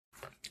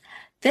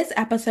This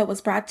episode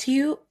was brought to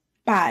you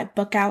by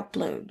Bookout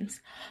Blooms.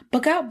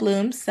 Bookout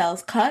Blooms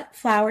sells cut,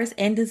 flowers,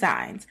 and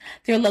designs.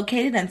 They're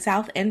located in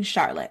South End,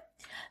 Charlotte.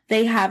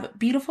 They have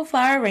beautiful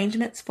flower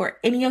arrangements for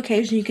any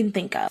occasion you can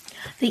think of.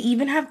 They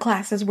even have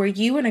classes where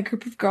you and a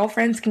group of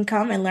girlfriends can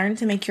come and learn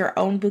to make your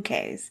own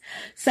bouquets.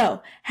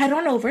 So head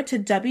on over to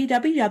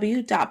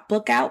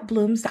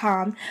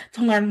www.bookoutblooms.com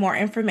to learn more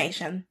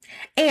information.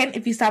 And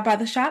if you stop by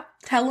the shop,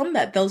 tell them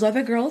that those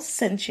other girls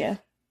sent you.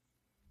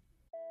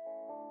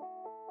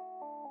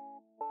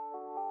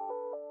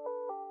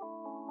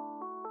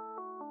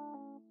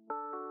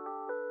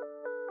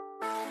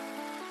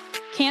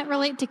 Can't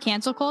relate to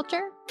cancel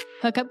culture,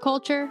 hookup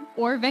culture,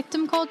 or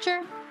victim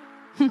culture?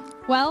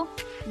 Well,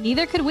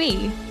 neither could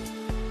we.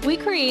 We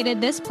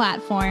created this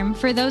platform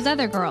for those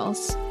other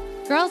girls.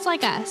 Girls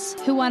like us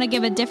who want to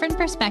give a different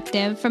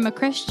perspective from a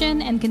Christian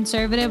and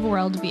conservative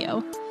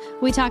worldview.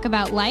 We talk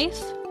about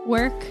life,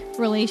 work,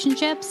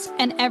 relationships,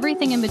 and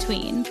everything in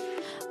between.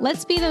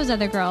 Let's be those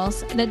other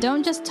girls that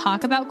don't just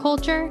talk about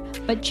culture,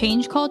 but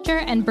change culture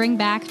and bring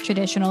back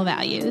traditional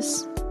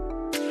values.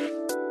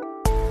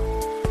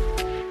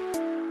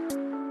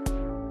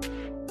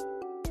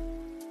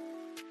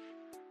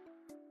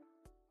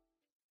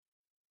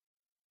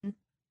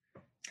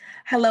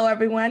 Hello,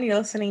 everyone. You're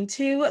listening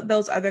to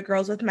Those Other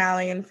Girls with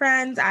Mallory and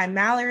Friends. I'm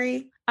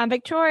Mallory. I'm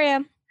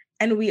Victoria.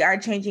 And we are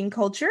changing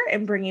culture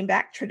and bringing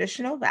back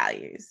traditional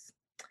values.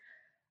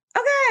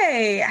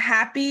 Okay.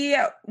 Happy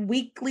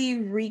weekly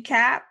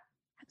recap.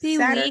 Happy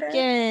Saturday.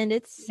 weekend.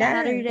 It's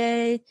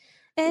Saturday.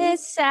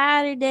 It's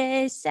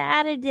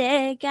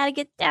Saturday. Gotta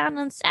get down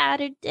on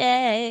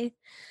Saturday.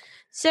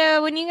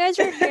 So when you guys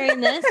are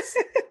hearing this,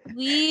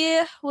 we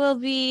will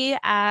be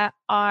at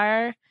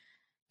our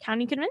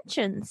county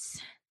conventions.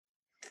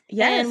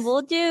 Yes. And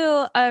we'll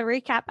do a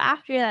recap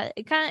after that,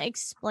 kind of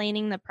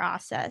explaining the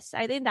process.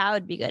 I think that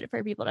would be good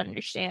for people to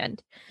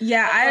understand.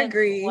 Yeah, I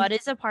agree. What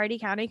is a party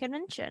county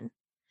convention?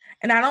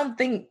 And I don't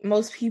think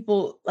most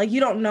people, you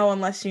don't know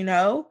unless you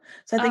know.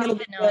 So I think it'll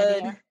be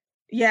good. Idea.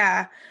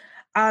 Yeah.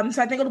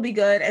 So I think it'll be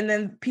good. And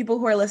then people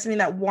who are listening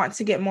that want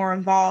to get more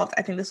involved,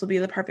 I think this will be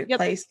the perfect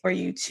place for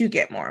you to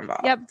get more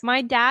involved. Yep.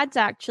 My dad's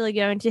actually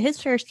going to his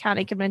first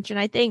county convention,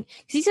 I think.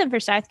 Because he's in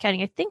Forsyth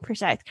County. I think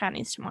Forsyth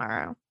County's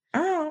tomorrow.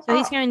 Oh. So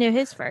he's going to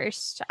his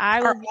first.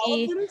 Are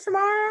all of them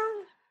tomorrow?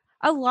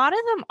 A lot of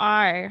them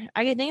are.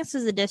 I think this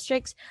is the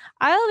districts.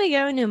 I'll be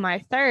going to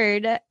my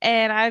third,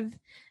 and I've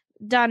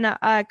done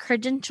a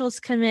credentials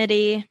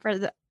committee for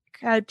the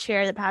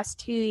co-chair the past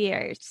 2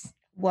 years.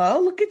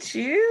 Well, look at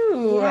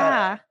you.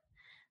 Yeah.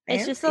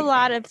 It's just a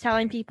lot of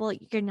telling people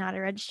you're not a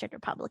registered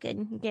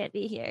Republican. You can't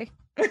be here.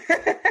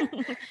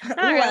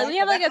 Not really. We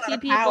have a few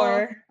people.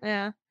 Power.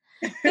 Yeah.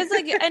 Because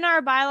in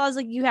our bylaws,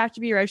 you have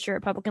to be a registered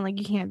Republican.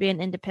 You can't be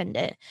an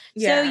independent.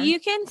 Yeah. So you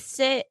can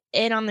sit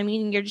in on the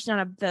meeting. You're just not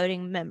a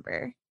voting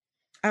member.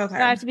 Okay. So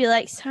I have to be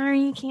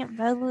sorry, you can't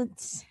vote.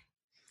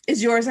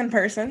 Is yours in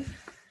person?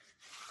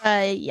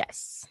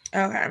 Yes.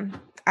 Okay.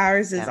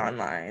 Ours is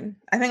online.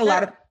 I think a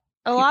lot of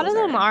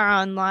them are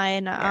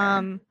online.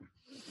 Yeah.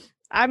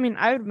 I mean,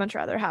 I would much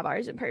rather have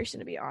ours in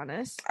person, to be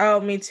honest. Oh,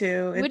 me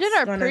too. We did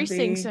our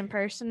precincts in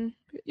person.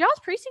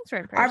 Y'all's precincts were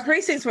in person. Our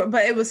precincts were,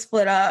 but it was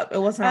split up. It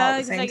wasn't all at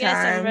the same time. I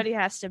guess everybody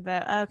has to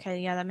vote. Okay,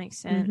 yeah, that makes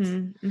sense.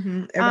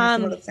 Everybody has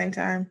to vote at the same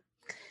time.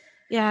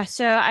 Yeah,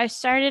 so I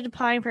started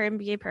applying for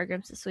MBA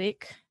programs this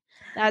week.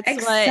 That's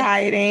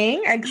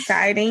exciting.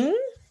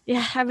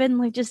 Yeah, I've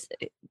been just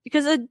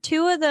because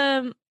two of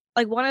them,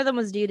 one of them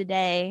was due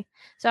today.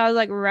 So I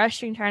was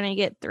rushing trying to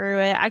get through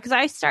it. Because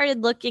I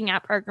started looking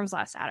at programs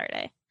last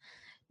Saturday,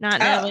 not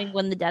knowing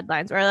when the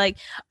deadlines were. And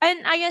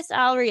I guess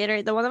I'll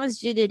reiterate, the one that was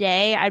due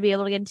today, I'd be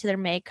able to get into their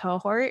May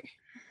cohort.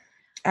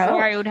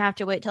 Or I would have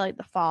to wait till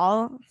the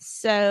fall.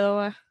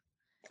 So.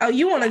 Oh,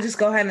 you want to just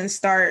go ahead and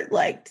start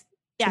tomorrow?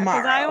 Yeah,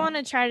 because I want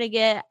to try to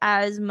get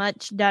as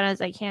much done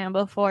as I can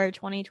before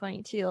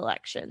 2022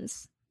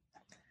 elections.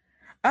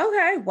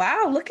 Okay,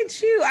 wow, look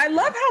at you. I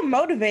love how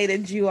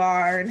motivated you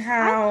are and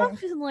how... I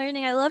love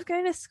learning. I love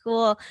going to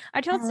school.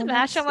 I told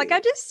Sebastian,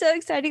 I'm just so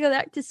excited to go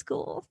back to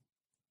school.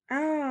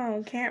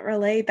 Oh, can't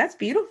relate. That's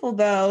beautiful,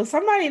 though.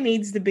 Somebody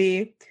needs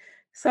to.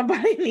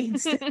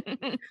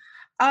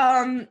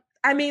 I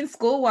mean,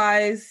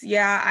 school-wise,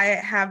 yeah, I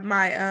have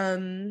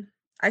my,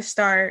 I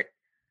start,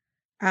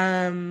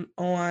 on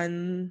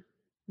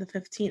the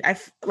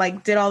 15th. I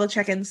did all the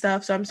check-in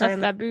stuff, so I'm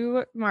starting...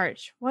 February,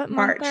 March. What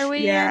month are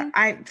we in?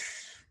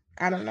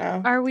 I don't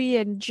know. Are we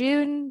in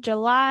June,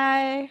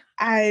 July?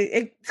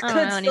 It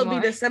could still be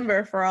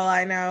December for all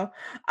I know.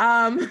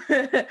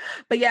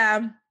 But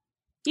yeah.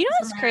 You know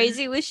what's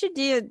crazy? We should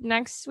do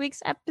next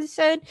week's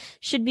episode.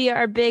 Should be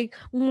our big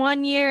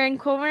 1 year in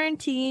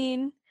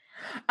quarantine.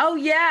 Oh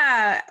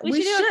yeah,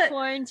 we should do a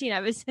quarantine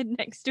episode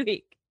next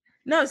week.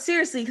 No,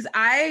 seriously, because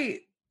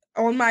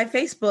on my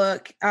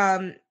Facebook,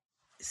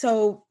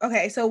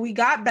 So we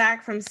got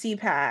back from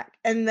CPAC,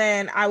 and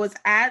then I was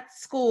at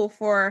school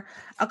for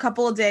a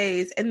couple of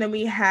days, and then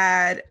we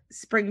had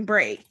spring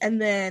break,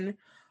 and then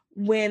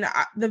when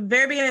the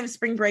very beginning of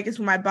spring break is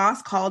when my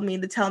boss called me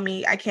to tell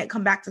me I can't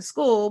come back to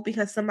school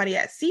because somebody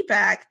at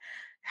CPAC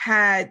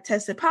had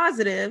tested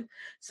positive.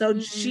 So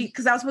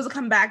because I was supposed to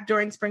come back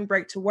during spring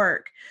break to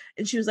work.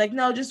 And she was like,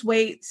 no, just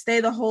wait,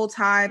 stay the whole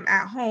time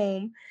at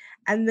home.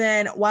 And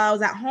then while I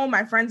was at home,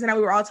 my friends and I,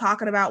 we were all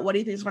talking about what do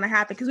you think is going to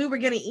happen? Because we were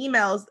getting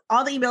emails.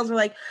 All the emails were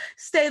like,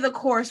 stay the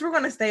course. We're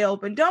going to stay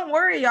open. Don't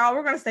worry, y'all.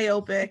 We're going to stay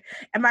open.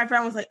 And my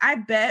friend was like, I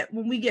bet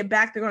when we get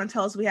back, they're going to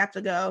tell us we have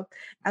to go.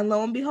 And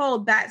lo and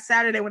behold, that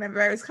Saturday, whenever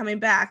I was coming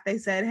back, they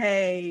said,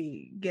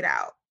 hey, get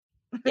out.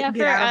 Yeah,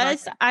 for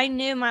us, I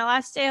knew my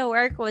last day of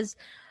work was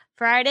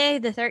Friday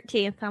the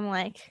 13th. I'm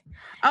like,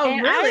 oh,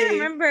 and really? I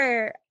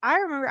remember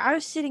I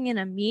was sitting in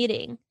a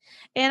meeting,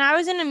 and I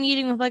was in a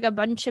meeting with like a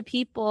bunch of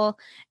people,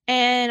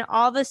 and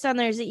all of a sudden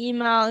there's an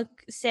email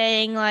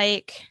saying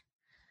like,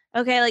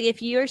 okay, like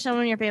if you or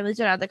someone in your family's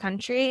been out of the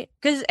country,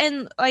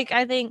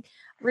 I think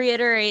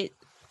reiterate,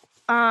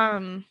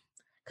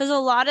 because a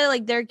lot of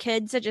like their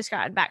kids had just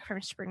gotten back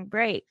from spring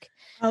break.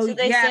 Oh, so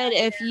they said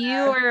if you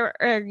or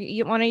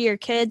one of your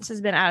kids has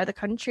been out of the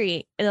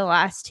country in the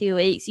last 2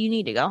 weeks, you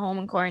need to go home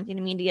and quarantine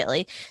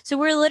immediately. So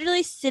we're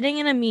literally sitting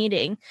in a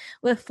meeting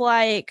with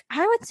like,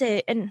 I would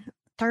say,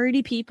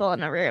 30 people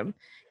in a room,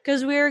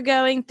 because we were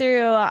going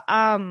through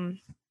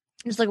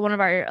it's like one of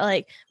our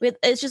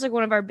it's just like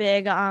one of our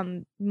big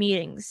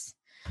meetings.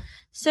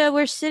 So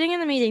we're sitting in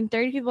the meeting,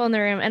 30 people in the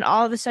room, and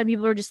all of a sudden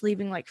people are just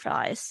leaving like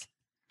flies.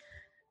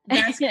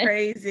 That's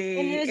crazy.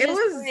 And it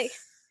was like,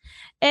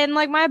 and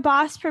like my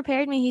boss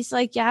prepared me. He's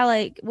like, yeah,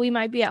 like we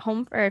might be at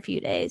home for a few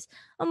days.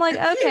 I'm like,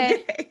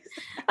 okay,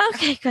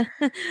 okay, good.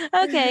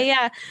 Okay,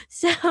 yeah.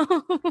 So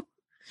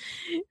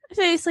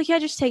he's like, yeah,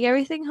 just take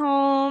everything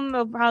home.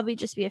 It'll probably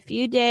just be a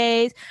few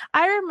days.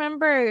 I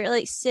remember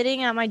like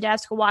sitting at my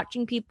desk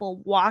watching people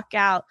walk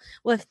out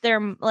with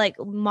their like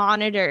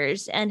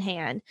monitors in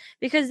hand,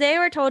 because they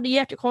were told you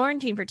have to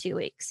quarantine for 2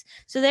 weeks.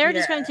 So they were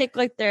just going to take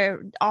like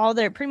all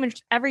their pretty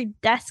much every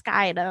desk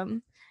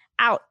item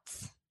out.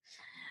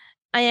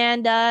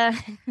 And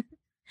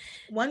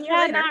 1 year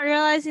later, not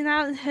realizing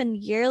that a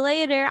year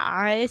later,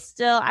 I've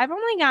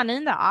only gotten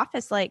into the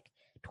office like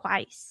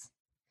twice.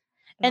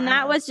 And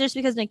that was just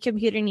because my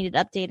computer needed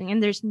updating,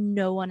 and there's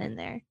no one in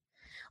there.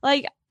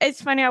 Like,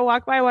 it's funny. I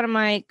walked by one of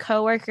my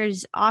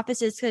coworkers'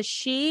 offices because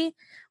she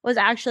was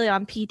actually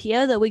on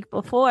PTO the week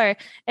before,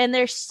 and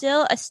there's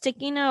still a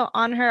sticky note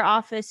on her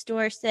office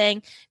door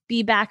saying,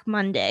 be back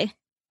Monday.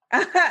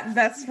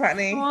 That's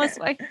funny. I was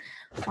like,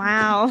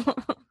 wow.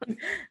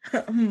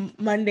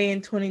 Monday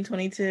in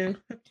 2022.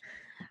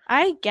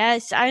 I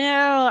guess. I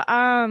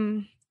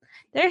know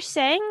they're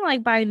saying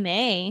like by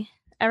May,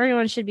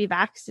 everyone should be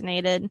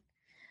vaccinated.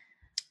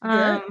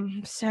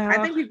 So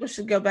I think people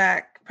should go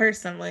back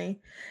personally.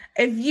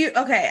 I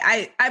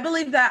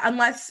believe that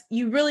unless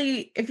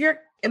if you're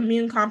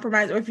immune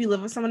compromised, or if you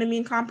live with someone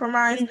immune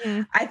compromised,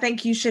 I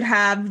think you should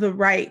have the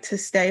right to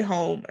stay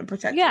home and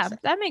protect yourself.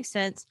 That makes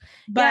sense.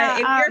 But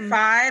if you're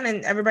fine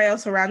and everybody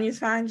else around you is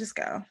fine, just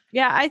go.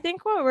 Yeah, I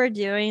think what we're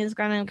doing is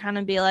going to kind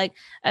of be like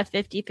a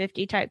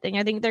 50-50 type thing.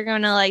 I think they're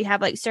going to like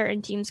have like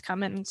certain teams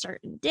come in on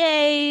certain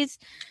days.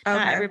 Okay.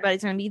 Not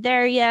everybody's going to be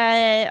there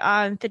yet.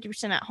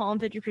 50% at home,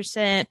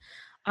 50%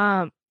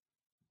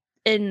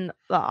 in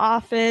the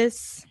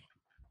office.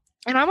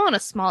 And I'm on a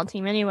small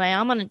team anyway.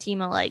 I'm on a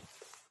team of like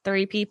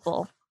 3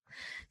 people.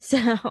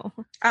 So.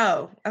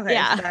 Oh, okay.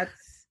 Yeah. So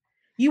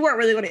you weren't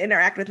really going to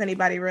interact with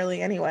anybody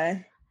really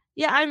anyway.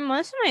 Yeah,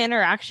 most of my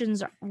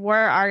interactions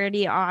were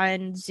already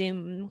on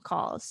Zoom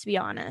calls, to be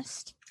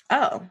honest.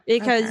 Oh.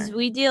 Because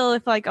we deal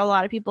with like a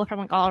lot of people from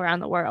like all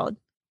around the world.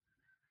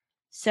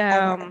 So,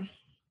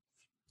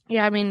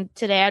 yeah, I mean,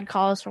 today I had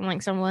calls from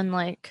like someone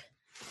like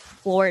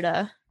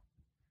Florida.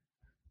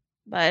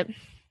 But,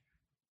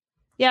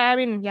 yeah, I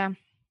mean, yeah.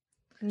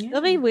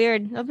 It'll be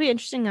weird. It'll be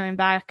interesting going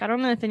back. I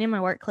don't know if any of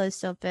my work clothes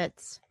still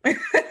fits.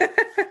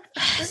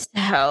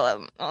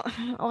 So,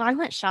 I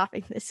went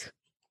shopping this week.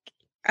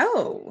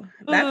 Oh,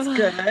 that's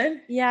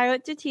good. Yeah, I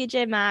went to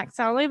TJ Maxx.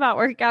 I only bought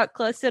workout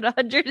clothes at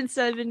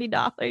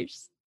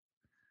 $170.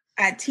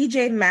 At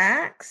TJ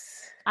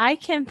Maxx? I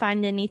can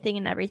find anything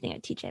and everything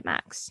at TJ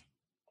Maxx.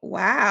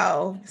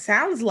 Wow.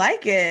 Sounds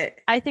like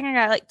it. I think I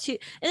got like 2.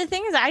 And the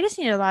thing is, I just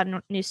need a lot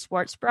of new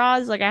sports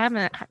bras. Like, I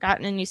haven't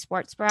gotten a new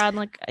sports bra in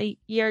like a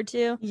year or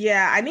 2.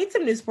 Yeah, I need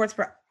some new sports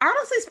bras.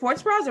 Honestly,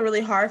 sports bras are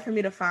really hard for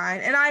me to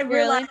find. And I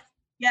realized,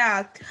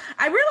 I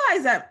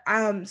realized that,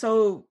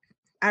 so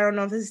I don't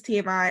know if this is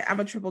TMI. I'm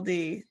a triple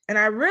D. And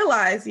I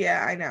realized,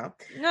 I know.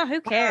 No,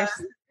 who cares?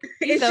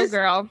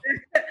 Girl.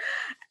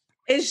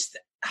 It's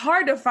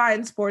hard to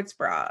find sports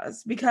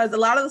bras because a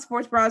lot of the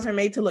sports bras are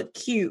made to look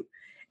cute.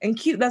 And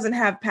cute doesn't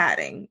have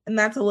padding. And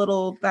and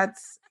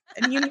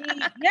you need,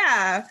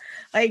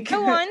 like. I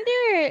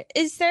wonder,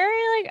 is there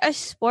like a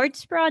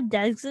sports bra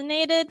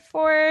designated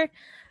for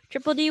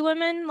Triple D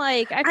women?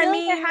 Like, I feel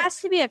like there has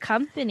to be a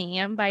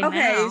company by now.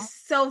 Okay,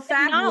 so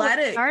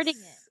Fabletics. Starting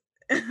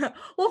it.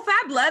 Well,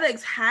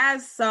 Fabletics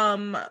has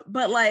some,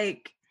 but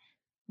like,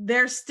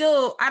 they're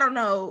still, I don't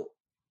know.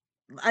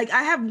 like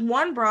I have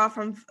one bra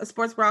from a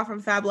sports bra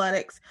from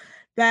Fabletics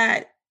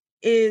that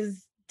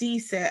is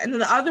decent, and then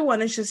the other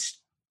one is just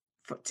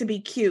to be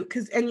cute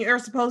and you're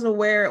supposed to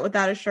wear it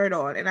without a shirt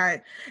on, and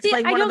it's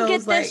like I one of don't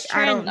those get this like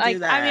trend. I don't Like, do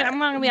that. I mean, I'm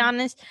not gonna be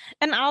honest,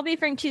 and I'll be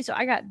frank too. So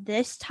I got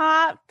this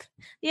top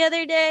the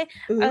other day.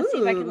 Ooh. Let's see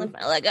if I can lift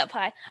my leg up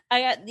high.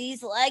 I got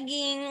these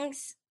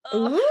leggings.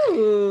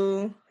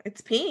 Ooh,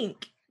 it's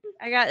pink.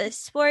 I got this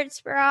sports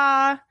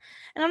bra,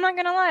 and I'm not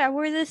gonna lie, I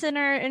wore this in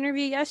our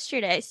interview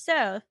yesterday.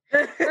 So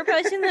we're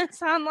posting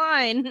this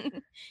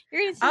online.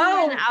 You're gonna see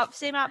me in the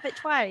same outfit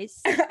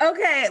twice.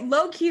 Okay,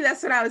 low key,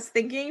 that's what I was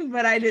thinking,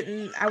 but I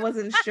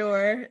wasn't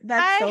sure.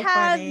 That's so funny.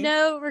 I have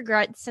no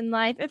regrets in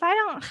life. If I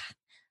don't,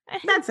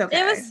 that's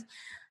okay.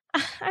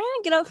 I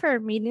didn't get up for a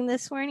meeting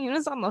this morning. It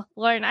was on the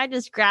floor, and I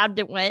just grabbed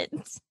and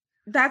went.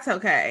 That's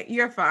okay.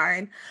 You're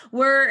fine.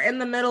 We're in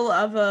the middle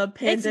of a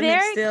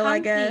pandemic still,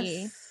 comfy. I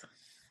guess.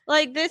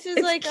 Like this is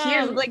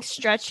it's like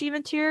stretchy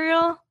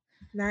material.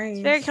 Nice.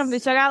 It's very comfy.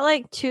 So I got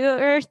like 2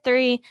 or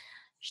 3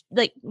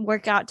 like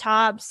workout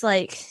tops,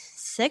 like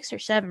 6 or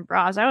 7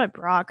 bras. I went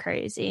bra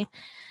crazy.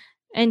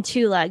 And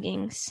 2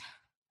 leggings.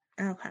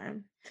 Okay.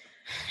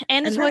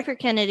 And a toy for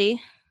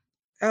Kennedy.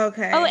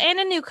 Okay. Oh, and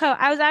a new coat.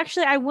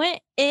 I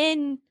went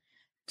in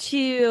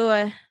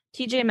to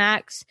TJ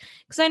Maxx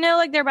because I know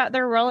like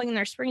they're rolling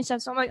their spring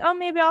stuff. So I'm like, oh,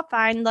 maybe I'll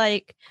find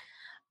like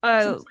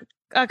a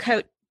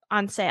coat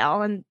on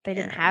sale, and they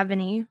didn't have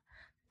any.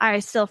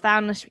 I still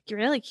found this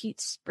really cute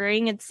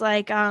spring. It's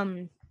like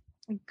almost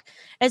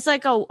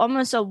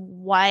a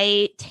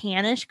white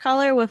tannish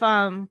color with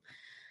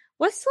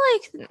what's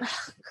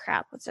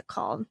it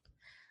called?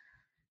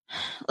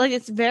 Like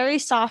it's very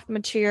soft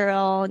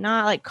material,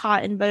 not like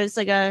cotton, but it's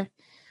like a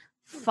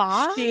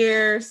fox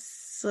sheer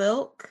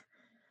silk.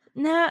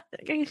 No,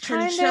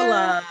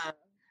 chinchilla.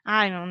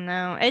 I don't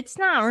know. It's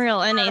not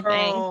real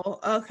anything.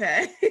 Oh,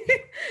 okay.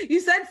 You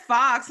said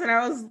fox, and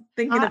I was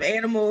thinking of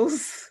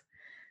animals.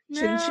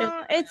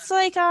 No, it's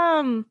like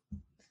one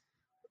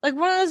of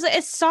those.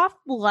 It's soft,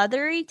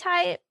 leathery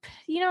type.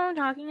 You know what I'm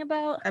talking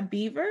about? A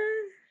beaver?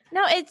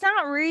 No, it's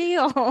not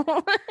real.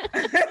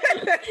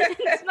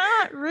 It's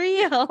not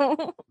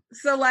real.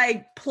 So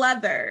like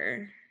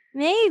pleather.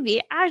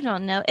 Maybe, I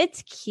don't know.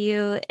 It's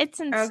cute. It's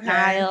in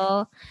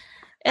style.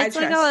 It's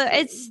like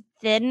it's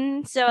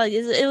thin, so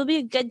it'll be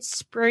a good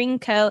spring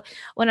coat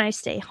when I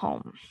stay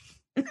home.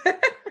 Are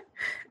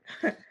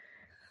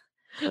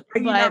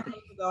you not going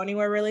to go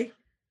anywhere, really?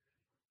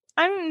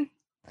 No,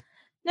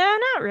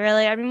 not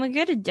really. I mean, we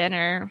go to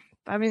dinner.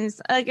 I mean,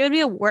 it's like it would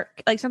be a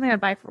work, like something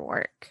I'd buy for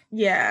work.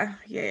 Yeah.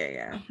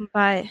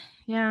 But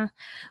yeah,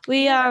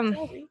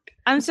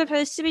 I'm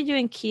supposed to be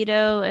doing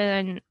keto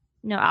and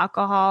no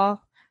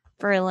alcohol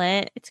for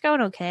Lent. It's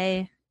going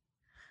okay.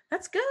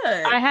 That's good.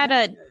 I had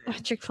a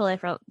Chick-fil-A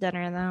for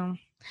dinner though.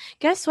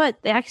 Guess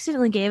what? They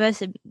accidentally gave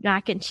us a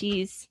mac and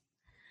cheese.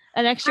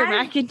 An extra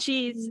mac and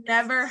cheese.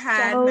 Never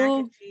had mac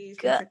and cheese.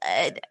 Good.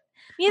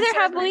 Neither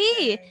have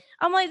we.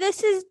 I'm like,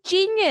 this is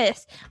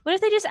genius. What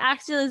if they just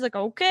accidentally was like,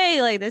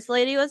 okay, like this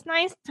lady was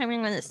nice. I'm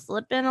going to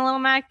slip in a little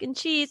mac and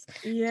cheese.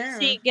 Yeah.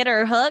 To get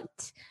her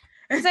hooked.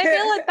 Because I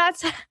feel like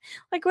that's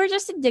like we're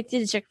just addicted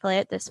to Chick-fil-A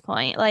at this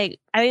point. Like,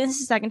 I think this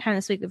is the second time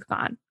this week we've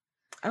gone.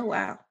 Oh,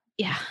 wow.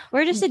 Yeah,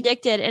 we're just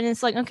addicted. And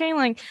it's like, okay,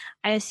 like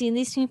I've seen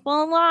these people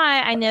a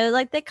lot. I know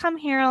like they come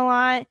here a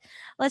lot.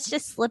 Let's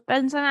just slip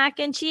in some mac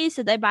and cheese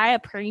so they buy a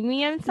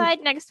premium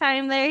side next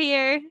time they're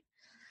here.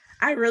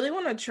 I really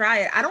want to try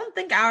it. I don't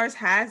think ours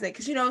has it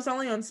because, it's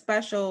only on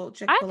special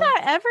Chick-fil-A. I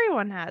thought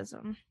everyone has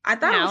them. I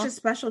thought it was just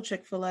special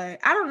Chick-fil-A.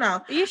 I don't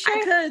know. Are you sure?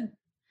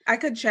 I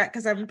could check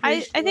because I'm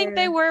pretty sure. I think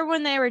they were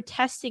when they were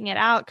testing it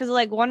out because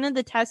like one of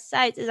the test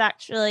sites is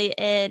actually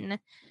in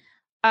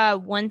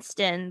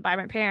Winston by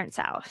my parents'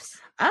 house.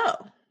 Oh.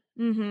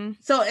 Mm-hmm.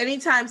 So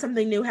anytime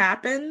something new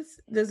happens,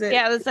 does it?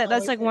 Yeah,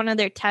 that's like one of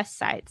their test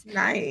sites.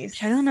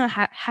 Nice. I don't know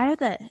how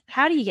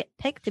do you get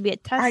picked to be a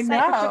test site for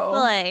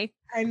Chick-fil-A?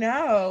 I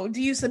know.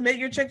 Do you submit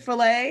your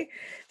Chick-fil-A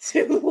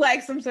to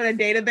like some sort of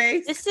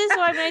database? This is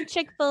why my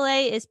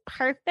Chick-fil-A is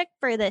perfect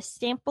for the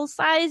sample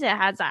size. It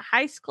has a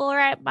high school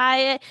right by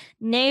it,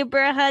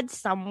 neighborhood,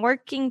 some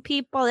working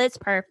people. It's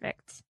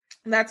perfect.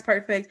 That's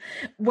perfect.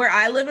 Where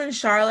I live in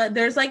Charlotte,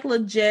 there's like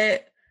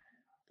legit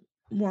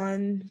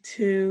 1,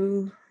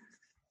 2,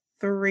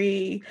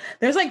 3.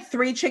 There's like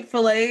 3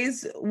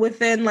 Chick-fil-A's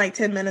within like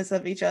 10 minutes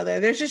of each other.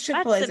 There's just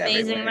Chick-fil-A's That's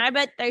amazing. everywhere. I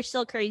bet they're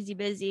still crazy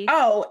busy.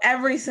 Oh,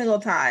 every single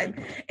time.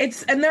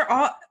 And they're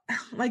all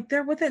like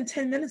they're within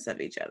 10 minutes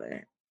of each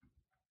other.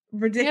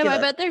 Ridiculous. Yeah,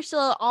 I bet they're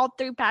still all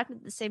 3 packed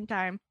at the same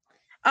time.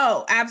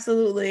 Oh,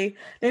 absolutely.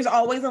 There's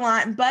always a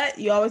line, but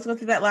you always go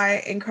through that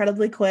line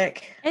incredibly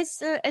quick.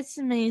 It's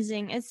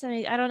amazing. It's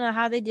amazing. I don't know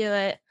how they do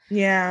it.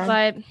 Yeah.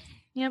 But,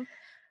 yep.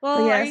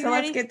 Well, yeah, so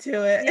let's get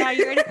to it. Yeah,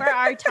 you ready for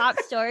our top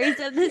stories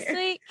of this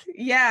week?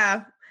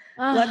 Yeah.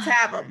 Let's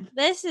have them.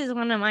 This is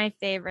one of my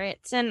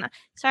favorites. And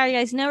sorry,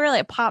 guys, no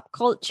really pop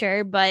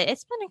culture, but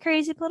it's been a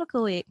crazy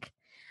political week.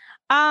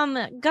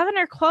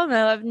 Governor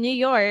Cuomo of New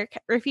York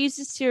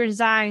refuses to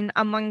resign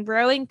among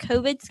growing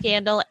COVID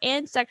scandal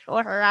and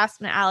sexual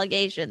harassment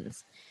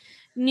allegations.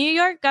 New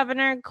York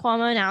Governor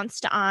Cuomo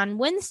announced on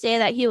Wednesday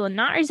that he will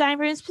not resign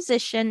from his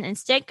position in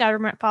state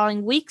government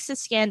following weeks of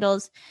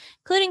scandals,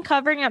 including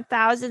covering up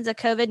thousands of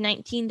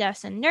COVID-19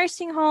 deaths in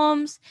nursing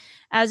homes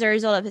as a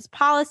result of his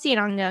policy and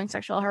ongoing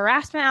sexual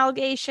harassment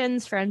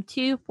allegations from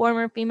 2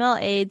 former female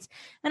aides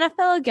and a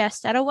fellow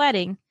guest at a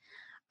wedding.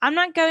 I'm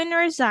not going to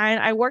resign.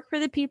 I work for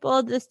the people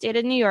of the state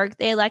of New York.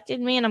 They elected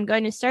me, and I'm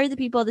going to serve the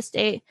people of the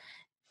state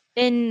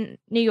in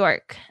New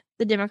York,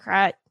 the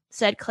Democrat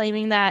said,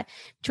 claiming that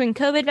between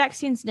COVID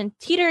vaccines and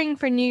teetering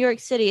for New York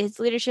City, his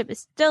leadership is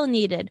still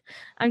needed.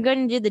 I'm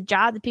going to do the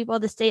job the people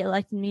of the state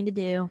elected me to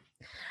do.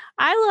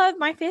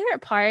 My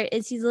favorite part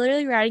is he's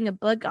literally writing a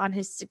book on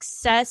his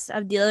success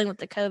of dealing with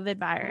the COVID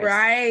virus.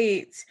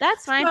 Right.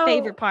 That's my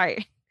favorite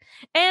part.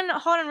 And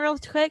hold on real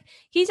quick.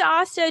 He's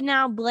also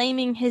now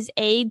blaming his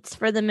aides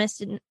for the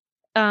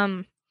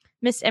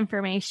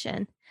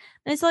misinformation.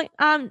 And it's like,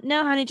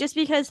 no, honey, just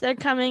because they're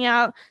coming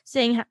out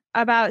saying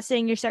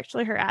you're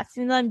sexually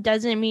harassing them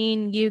doesn't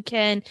mean you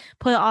can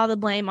put all the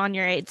blame on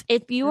your aides.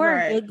 If you are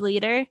a good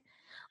leader,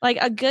 like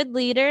a good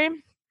leader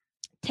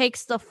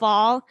takes the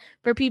fall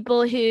for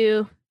people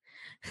who,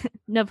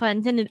 no pun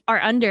intended,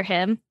 are under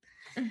him.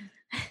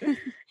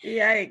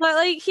 Yikes. But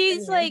like,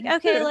 he's like,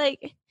 okay,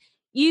 like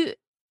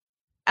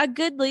a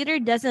good leader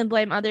doesn't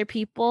blame other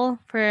people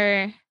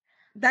for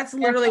that's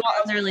literally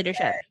what their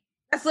leadership.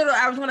 That's literally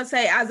I was going to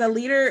say, as a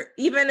leader,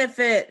 even if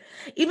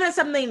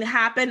something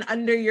happened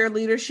under your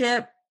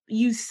leadership,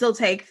 you still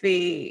take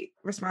the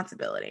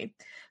responsibility.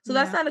 So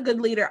that's not a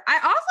good leader.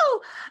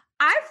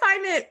 I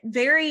find it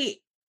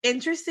very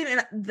interesting,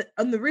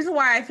 and the reason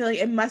why I feel like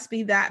it must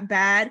be that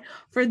bad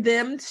for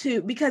them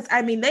to, because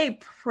I mean they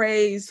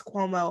praised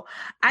Cuomo.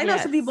 I know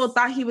some people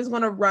thought he was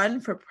going to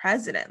run for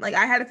president. Like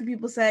I had a few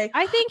people say,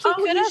 I think he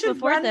could have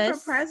before run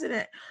this for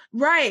president,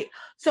 right?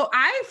 So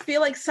I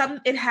feel like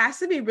it has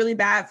to be really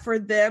bad for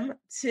them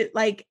to,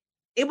 like,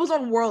 it was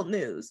on world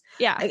news,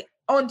 like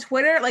on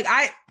Twitter, like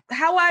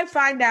how I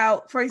find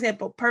out, for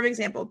example, perfect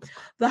example,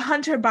 the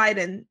Hunter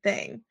Biden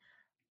thing.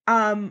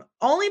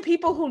 Only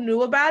people who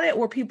knew about it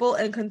were people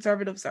in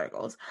conservative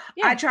circles.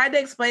 I tried to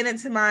explain it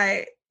to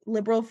my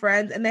liberal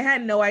friends and they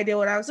had no idea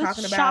what I was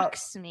talking about.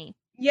 Shocks me.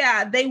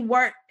 Yeah, they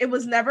weren't, it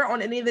was never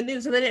on any of the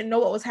news, so they didn't know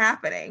what was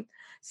happening.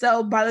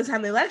 So by the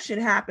time the election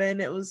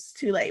happened, it was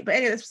too late. But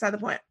anyway, that's beside the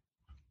point.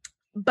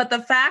 But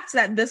the fact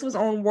that this was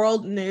on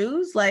world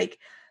news, like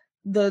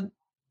the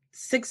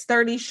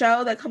 6:30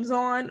 show that comes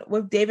on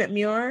with David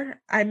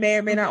Muir, I may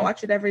or may not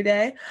watch it every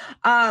day.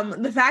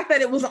 The fact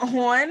that it was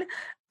on,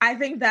 I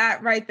think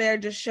that right there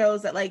just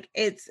shows that, like,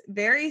 it's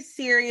very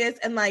serious.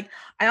 And, like,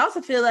 I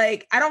also feel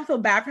like, I don't feel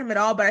bad for him at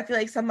all, but I feel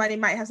like somebody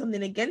might have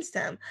something against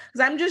him.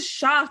 Because I'm just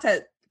shocked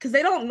because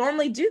they don't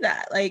normally do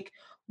that. Like,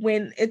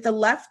 when it's a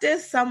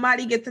leftist,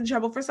 somebody gets in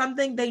trouble for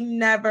something, they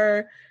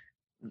never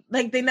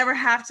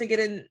have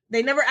to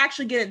they never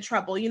actually get in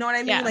trouble. You know what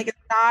I mean? Yeah. Like,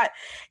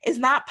 it's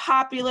not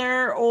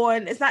popular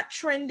it's not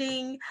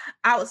trending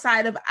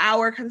outside of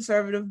our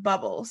conservative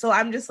bubble. So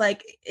I'm just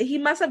like, he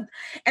must have,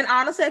 and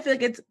honestly, I feel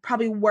like it's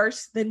probably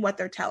worse than what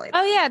they're telling.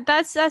 Oh yeah,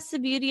 that's the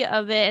beauty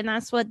of it. And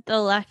that's what the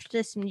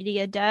leftist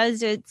media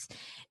does. It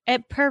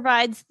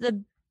provides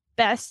the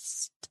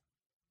best,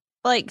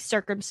 like,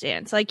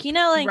 circumstance, like,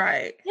 like,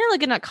 right,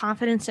 looking at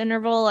confidence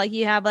interval, like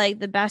you have like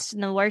the best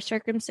and the worst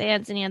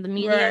circumstance and you have the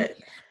medium. Right.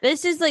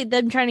 This is like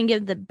them trying to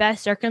give the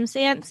best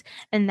circumstance,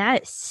 and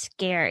that is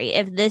scary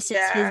if this is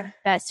his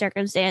best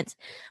circumstance.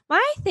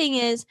 My thing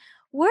is,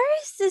 where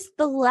is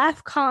the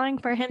left calling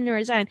for him to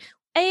resign?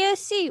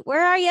 AOC,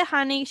 where are you,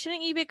 honey?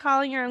 Shouldn't you be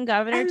calling your own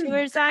governor to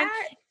resign?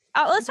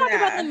 Let's talk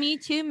about the Me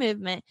Too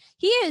movement.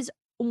 He is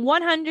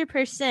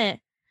 100%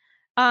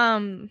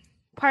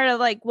 part of,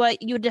 like,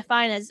 what you would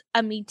define as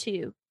a Me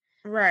Too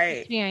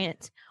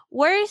experience.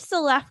 Where's the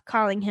left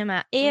calling him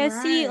at?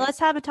 AOC, let's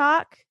have a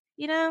talk.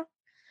 You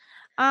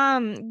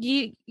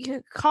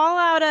call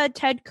out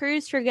Ted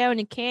Cruz for going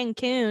to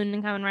Cancun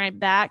and coming right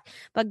back,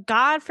 but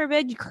God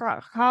forbid you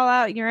call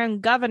out your own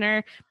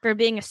governor for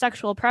being a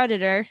sexual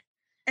predator.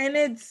 And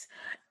it's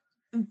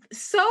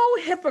so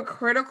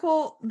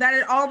hypocritical that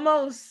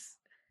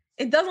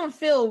it doesn't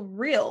feel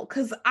real,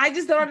 because I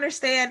just don't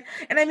understand.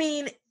 And I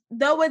mean,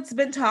 though it's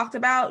been talked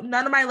about,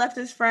 none of my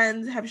leftist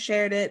friends have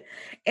shared it.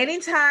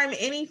 Anytime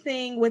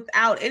anything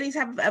without any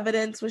type of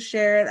evidence was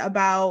shared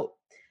about,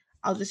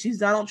 I'll just use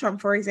Donald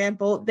Trump, for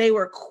example, they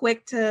were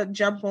quick to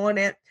jump on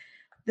it.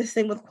 This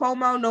thing with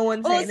Cuomo, no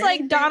one's saying it's like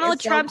anything.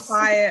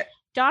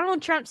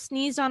 Donald Trump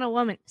sneezed on a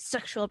woman,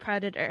 sexual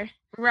predator.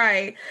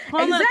 Right.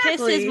 Cuomo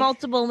kisses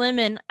multiple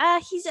women.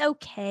 He's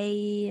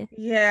okay.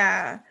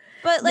 Yeah.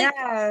 But, like,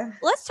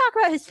 let's talk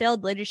about his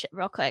failed leadership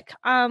real quick.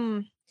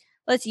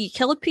 You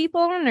killed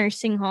people in a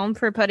nursing home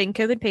for putting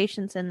COVID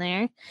patients in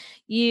there.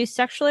 You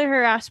sexually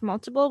harassed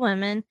multiple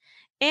women,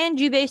 and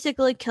you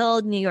basically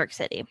killed New York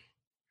City.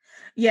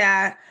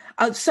 Yeah.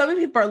 So many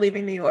people are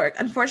leaving New York.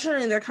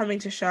 Unfortunately, they're coming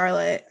to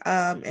Charlotte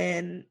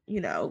and,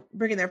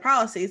 bringing their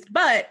policies.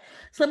 But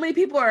so many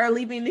people are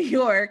leaving New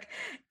York,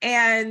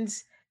 and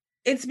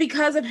it's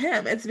because of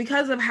him. It's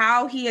because of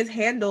how he has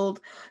handled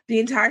the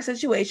entire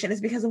situation. It's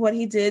because of what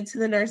he did to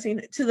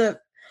the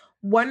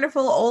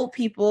wonderful old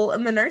people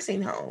in the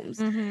nursing homes.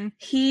 Mm-hmm.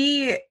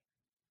 He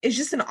is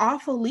just an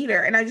awful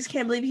leader, and I just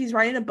can't believe he's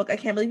writing a book. I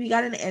can't believe he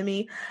got an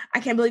Emmy. I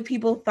can't believe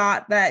people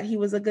thought that he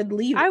was a good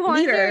leader. I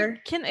wonder,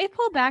 can they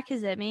pull back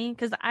his Emmy?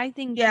 Because I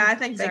think I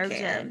think they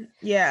can.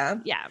 Yeah,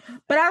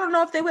 but I don't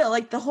know if they will.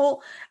 Like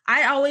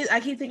I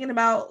keep thinking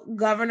about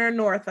Governor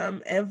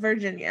Northam of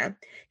Virginia.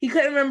 He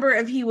couldn't remember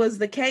if he was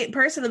the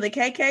person of the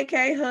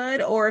KKK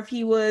hood or if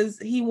he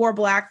wore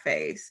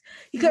blackface.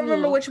 He couldn't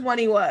remember which one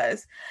he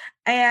was,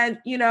 and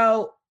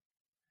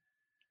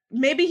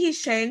maybe he's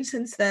changed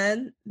since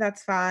then.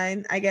 That's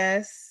fine, I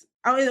guess.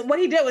 I mean, what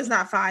he did was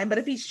not fine, but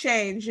if he's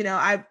changed,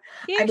 I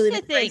believe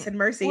in grace and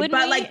mercy. But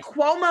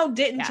Cuomo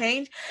didn't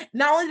change.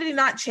 Not only did he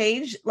not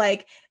change,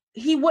 like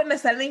he wouldn't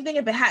have said anything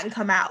if it hadn't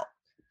come out.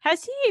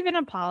 Has he even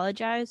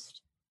apologized?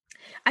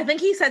 I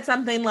think he said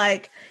something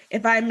like,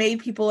 if I made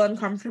people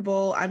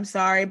uncomfortable, I'm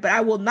sorry, but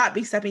I will not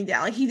be stepping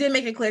down. Like he did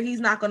make it clear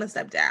he's not going to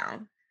step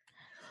down.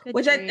 And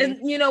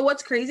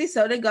what's crazy?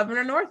 So did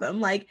Governor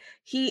Northam. Like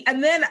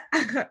and then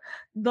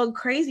the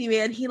crazy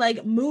man, he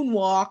like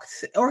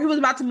moonwalked, or he was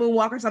about to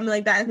moonwalk or something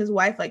like that, and his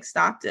wife like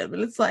stopped him.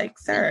 And it's like,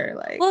 sir,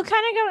 like, well,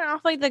 kind of going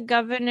off like the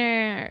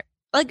governor,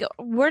 like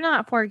we're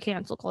not for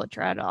cancel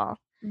culture at all,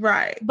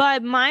 right?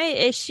 But my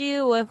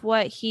issue with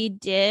what he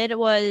did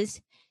was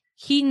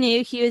he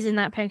knew he was in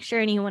that picture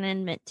and he wouldn't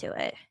admit to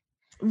it.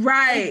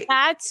 Right. And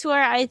that's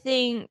where I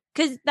think,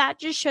 because that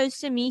just shows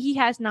to me he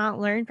has not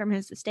learned from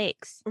his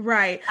mistakes.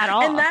 Right. At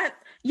all.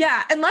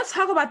 And let's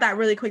talk about that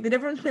really quick. The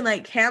difference between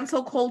like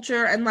cancel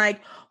culture and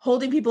like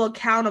holding people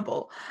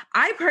accountable.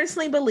 I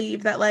personally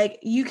believe that like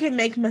you can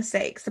make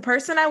mistakes. The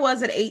person I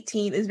was at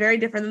 18 is very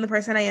different than the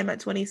person I am at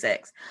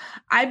 26.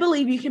 I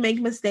believe you can make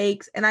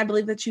mistakes, and I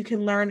believe that you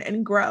can learn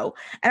and grow.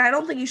 And I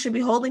don't think you should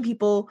be holding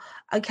people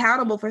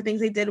accountable for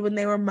things they did when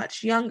they were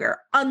much younger,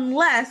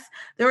 unless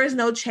there is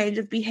no change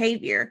of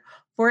behavior.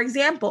 For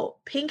example,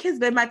 pink has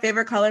been my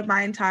favorite color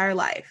my entire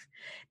life.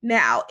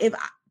 Now, if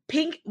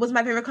pink was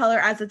my favorite color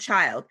as a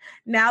child.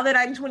 Now that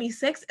I'm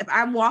 26, if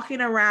I'm walking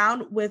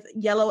around with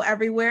yellow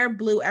everywhere,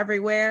 blue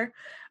everywhere,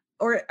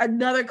 or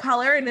another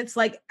color, and it's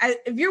like,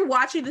 if you're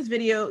watching this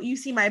video, you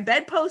see my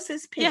bedpost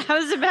is pink. Yeah, I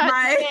was about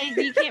to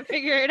say, you can't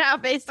figure it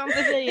out based on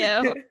the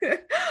video.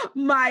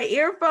 My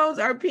earphones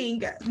are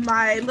pink.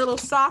 My little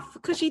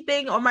soft, cushy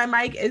thing on my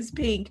mic is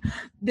pink.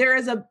 There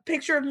is a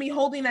picture of me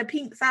holding a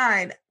pink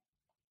sign.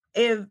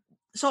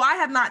 So I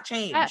have not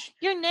changed.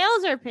 Your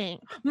nails are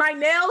pink. My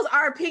nails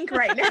are pink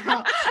right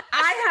now.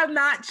 I have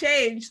not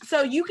changed.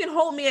 So you can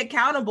hold me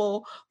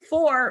accountable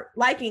for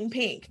liking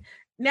pink.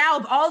 Now,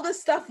 if all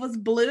this stuff was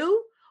blue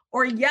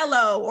or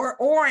yellow or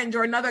orange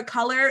or another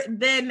color,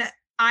 then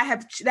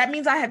that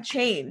means I have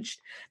changed.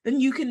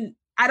 Then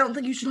I don't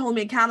think you should hold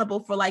me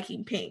accountable for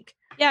liking pink.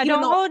 Yeah,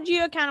 don't hold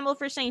you accountable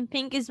for saying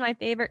pink is my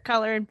favorite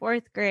color in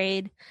 4th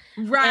grade.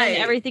 Right.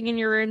 And everything in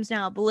your room's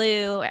now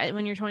blue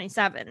when you're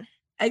 27.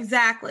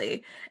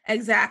 Exactly.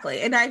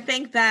 And I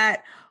think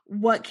that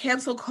what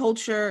cancel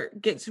culture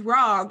gets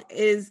wrong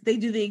is they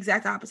do the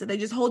exact opposite. They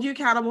just hold you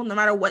accountable no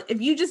matter what.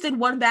 If you just did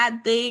one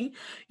bad thing,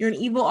 you're an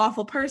evil,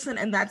 awful person,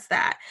 and that's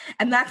that.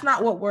 And that's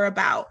not what we're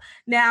about.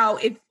 Now,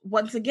 if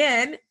once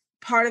again,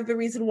 part of the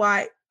reason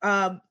why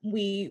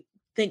we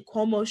think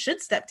Cuomo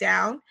should step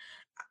down,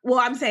 well,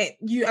 I'm saying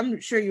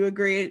I'm sure you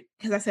agree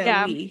because I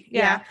said we.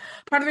 Yeah.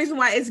 Part of the reason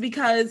why is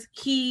because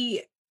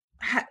he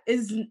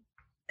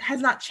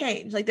has not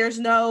changed. Like he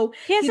hasn't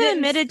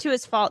admitted to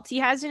his faults. He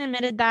hasn't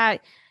admitted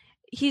that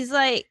he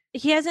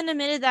hasn't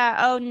admitted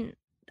that,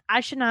 I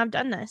should not have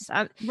done this.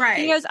 Right.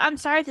 He goes, I'm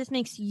sorry if this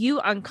makes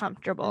you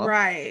uncomfortable.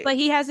 Right. But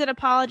he hasn't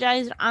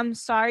apologized. I'm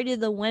sorry to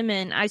the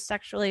women I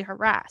sexually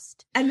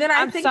harassed. And then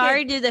I'm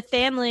sorry to the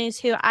families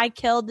who I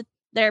killed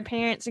their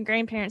parents and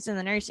grandparents in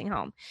the nursing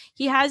home.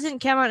 He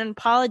hasn't come out and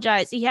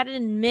apologized. He had to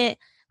admit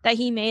that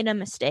he made a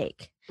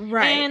mistake.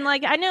 Right. And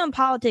like, I know in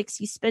politics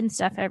you spin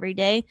stuff every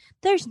day.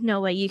 There's no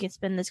way you can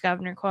spin this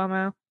Governor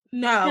Cuomo.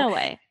 No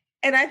way.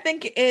 And I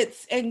think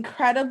it's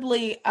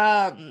incredibly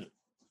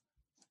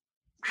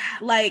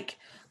like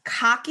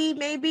cocky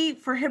maybe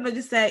for him to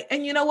just say,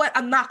 and you know what,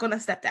 I'm not going to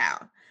step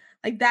down.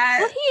 Like that.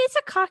 Well, he is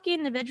a cocky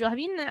individual. Have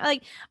you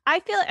I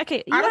feel like,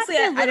 okay. Honestly,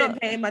 I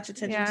didn't pay much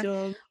attention to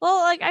him. Well,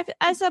 like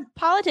as a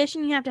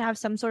politician, you have to have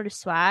some sort of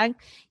swag.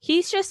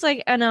 He's just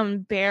like an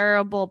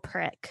unbearable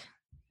prick.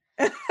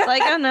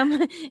 Like I don't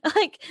know,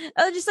 like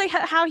just like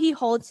how he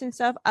holds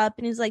himself up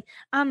and he's like,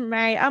 I'm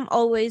right, I'm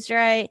always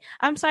right.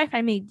 I'm sorry if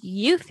I made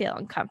you feel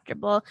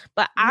uncomfortable,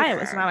 but I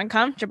was not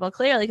uncomfortable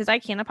clearly because I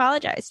can't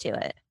apologize to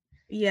it.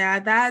 Yeah,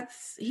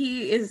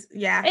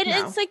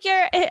 it's like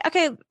you're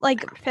okay,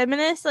 like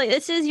feminist, like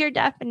this is your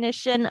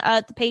definition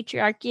of the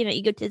patriarchy and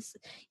an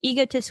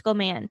egotistical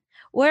man.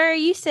 Where are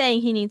you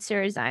saying he needs to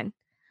resign?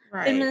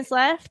 10 minutes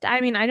left.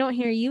 I mean, I don't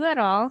hear you at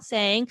all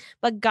saying,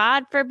 but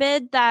God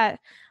forbid that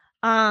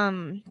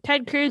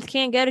Ted Cruz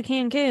can't go to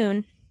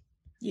Cancun.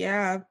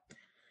 Yeah.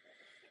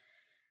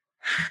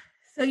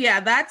 So yeah,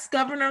 that's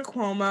Governor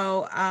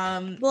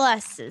Cuomo.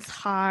 Bless his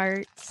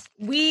heart.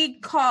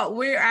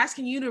 We're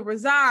asking you to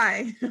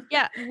resign.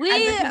 Yeah,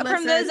 we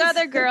from those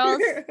other girls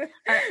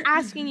are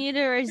asking you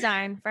to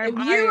resign from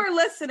if you are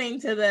listening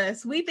to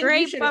this, we think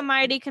great you should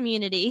mighty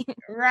community.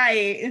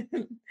 Right.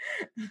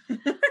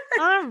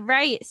 All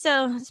right.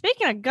 So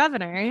speaking of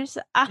governors,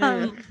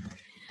 I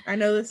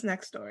know this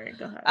next story.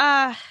 Go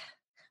ahead.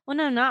 Well,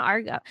 no, not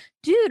our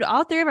dude.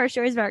 All three of our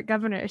stories about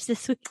governors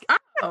this week.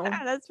 Oh,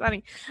 that's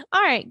funny.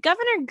 All right,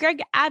 Governor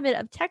Greg Abbott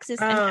of Texas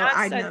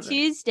announced on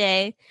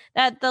Tuesday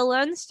that the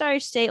Lone Star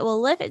State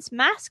will lift its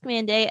mask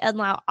mandate and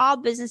allow all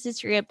businesses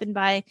to reopen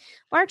by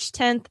March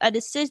 10th. A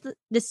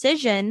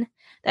decision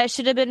that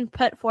should have been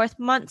put forth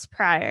months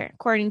prior,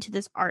 according to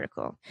this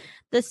article.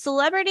 The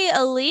celebrity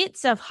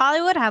elites of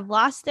Hollywood have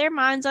lost their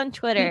minds on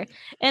Twitter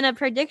in a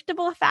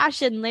predictable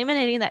fashion,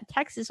 lamenting that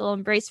Texas will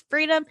embrace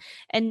freedom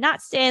and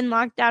not stay in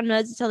lockdown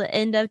modes until the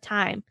end of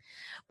time.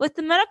 With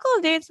the medical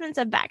advancements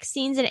of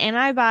vaccines and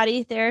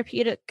antibody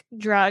therapeutic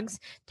drugs,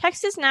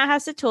 Texas now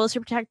has the tools to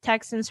protect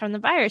Texans from the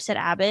virus, said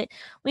Abbott.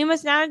 We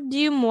must now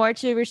do more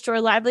to restore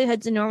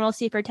livelihoods and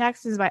normalcy for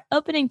Texans by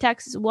opening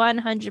Texas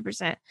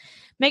 100%.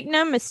 Make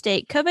no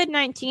mistake,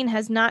 COVID-19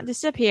 has not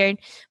disappeared,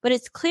 but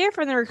it's clear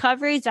from the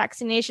recoveries,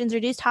 vaccinations,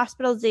 reduced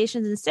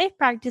hospitalizations, and safe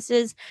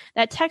practices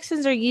that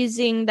Texans are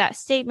using that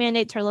state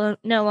mandates are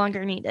no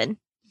longer needed.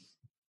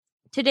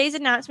 Today's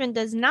announcement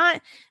does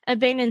not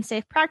abandon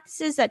safe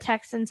practices that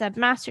Texans have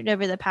mastered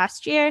over the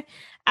past year.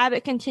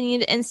 Abbott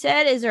continued,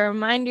 instead is a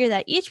reminder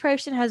that each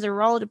person has a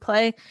role to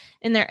play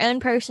in their own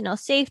personal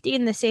safety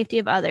and the safety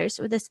of others.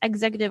 With this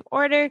executive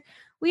order,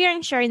 we are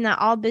ensuring that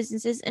all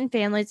businesses and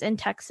families in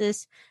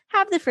Texas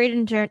have the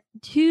freedom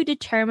to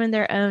determine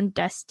their own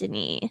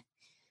destiny.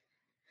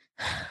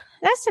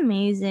 That's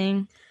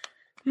amazing.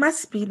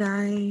 Must be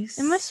nice.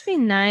 It must be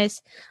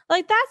nice.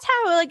 Like, that's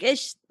how, like,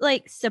 it's,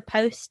 like,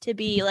 supposed to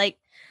be. Like,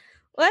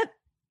 let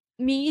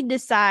me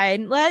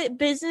decide. Let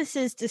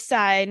businesses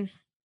decide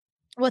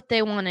what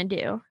they want to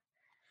do.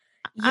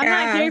 Yeah. I'm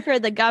not here for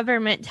the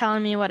government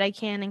telling me what I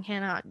can and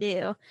cannot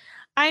do.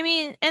 I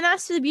mean, and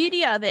that's the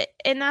beauty of it.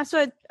 And that's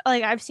what,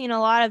 like, I've seen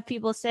a lot of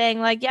people saying,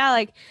 like, yeah,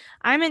 like,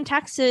 I'm in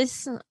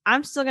Texas.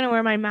 I'm still going to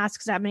wear my mask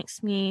because that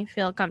makes me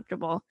feel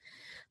comfortable.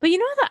 But you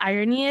know what the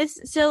irony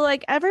is? So,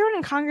 like, everyone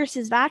in Congress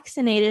is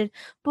vaccinated,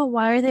 but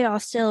why are they all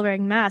still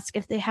wearing masks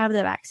if they have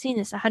the vaccine?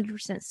 It's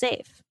 100%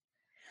 safe.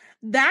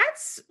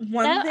 That's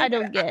one thing I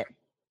don't get.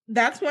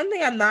 That's one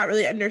thing I'm not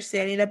really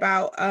understanding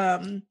about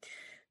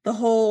the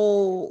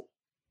whole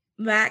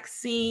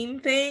vaccine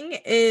thing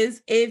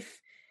is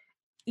if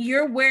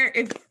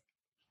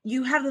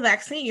you have the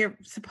vaccine, you're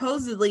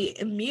supposedly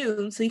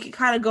immune, so you can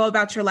kind of go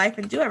about your life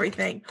and do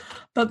everything.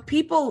 But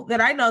people that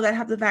I know that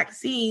have the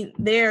vaccine,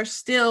 they're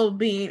still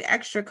being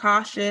extra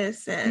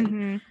cautious.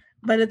 And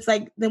but it's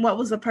like, then what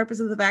was the purpose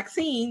of the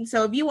vaccine?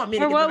 So if you want me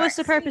to, what was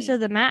the purpose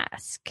of the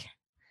mask?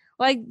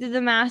 Like, did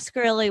the mask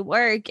really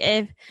work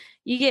if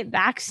you get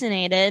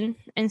vaccinated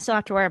and still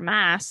have to wear a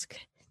mask?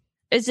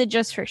 Is it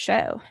just for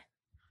show?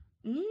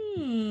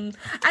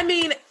 I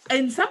mean,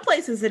 in some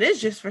places it is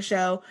just for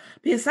show,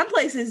 because some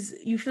places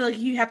you feel like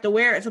you have to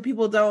wear it so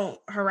people don't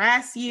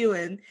harass you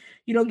and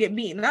you don't get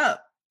beaten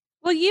up.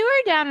 Well, you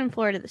were down in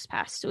Florida this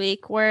past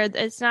week where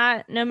it's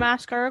no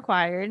masks are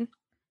required.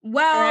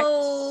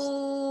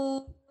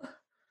 Well,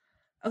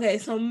 okay,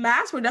 so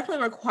masks were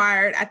definitely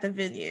required at the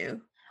venue.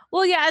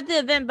 Well, yeah, at the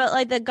event, but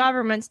like the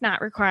government's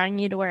not requiring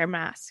you to wear a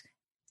mask.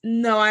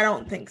 No, I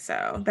don't think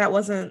so.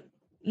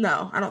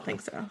 No, I don't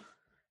think so.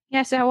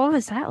 Yeah, so what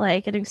was that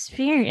like? An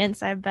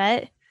experience, I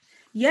bet.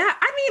 Yeah,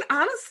 I mean,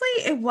 honestly,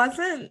 it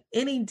wasn't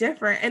any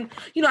different. And,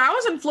 you know, I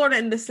was in Florida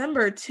in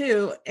December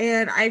too,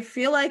 and I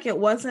feel like it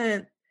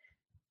wasn't,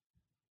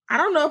 I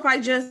don't know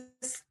if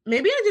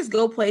maybe I just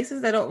go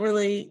places that don't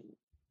really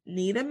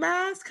need a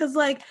mask. Because,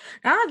 like,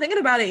 now I'm thinking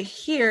about it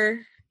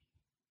here.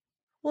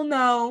 Well,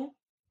 no,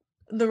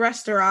 the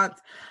restaurants.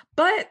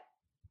 But,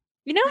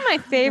 you know, my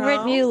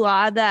favorite new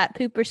law that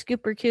Pooper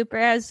Scooper Cooper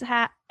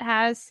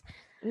has?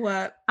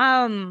 What?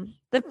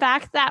 The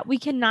fact that we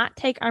cannot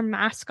take our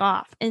mask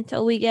off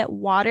until we get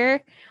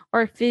water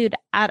or food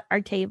at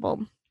our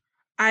table.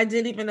 I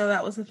didn't even know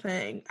that was a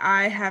thing.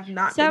 I have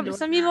not. Some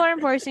people are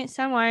enforcing,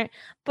 some aren't.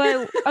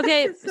 But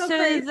okay, so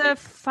the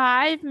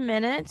 5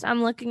 minutes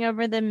I'm looking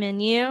over the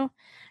menu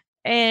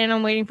and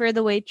I'm waiting for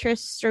the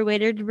waitress or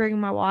waiter to bring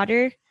my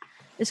water,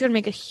 it's going to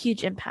make a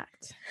huge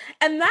impact.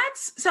 And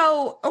that's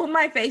so on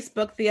my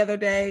Facebook the other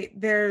day,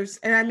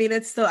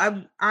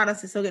 I'm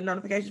honestly still getting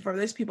notifications from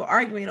there's people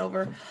arguing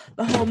over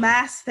the whole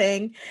mask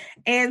thing.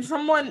 And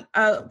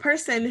a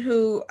person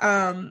who,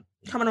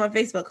 coming on my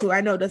Facebook, who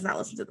I know does not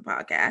listen to the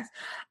podcast,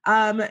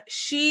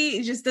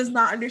 she just does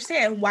not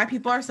understand why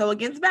people are so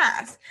against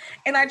masks.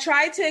 And I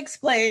tried to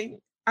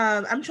explain,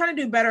 I'm trying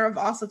to do better of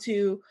also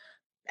to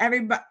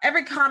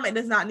every comment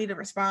does not need a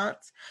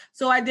response.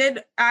 So I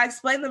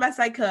explained the best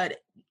I could.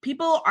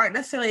 People aren't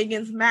necessarily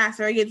against masks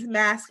or against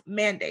mask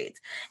mandates.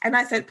 And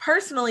I said,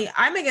 personally,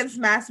 I'm against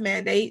mask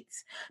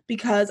mandates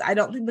because I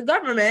don't think the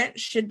government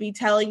should be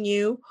telling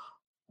you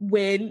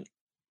when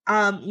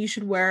you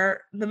should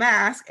wear the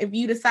mask. If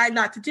you decide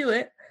not to do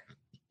it,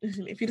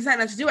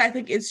 I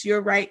think it's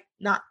your right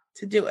not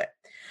to do it.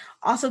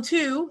 Also,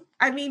 too,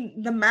 I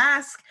mean, the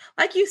mask,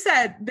 like you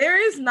said,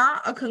 there is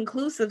not a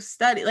conclusive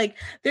study. Like,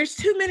 there's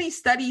too many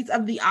studies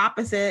of the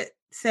opposite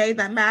say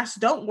that masks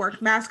don't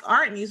work. Masks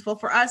aren't useful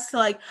for us to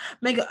like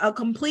make a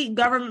complete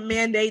government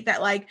mandate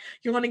that like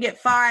you're going to get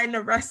fined,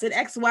 arrested,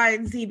 X, Y,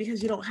 and Z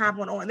because you don't have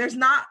one on. There's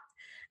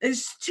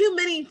too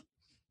many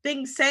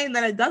things saying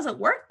that it doesn't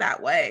work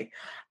that way.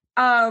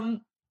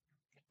 And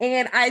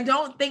I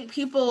don't think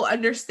people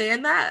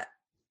understand that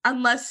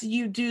unless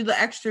you do the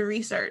extra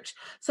research.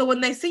 So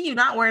when they see you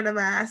not wearing a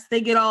mask, they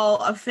get all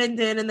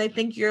offended and they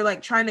think you're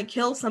like trying to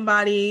kill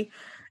somebody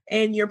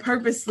and you're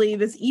purposely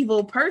this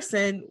evil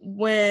person,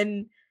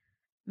 when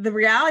the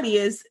reality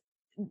is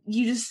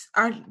you just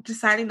are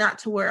deciding not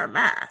to wear a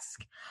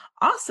mask.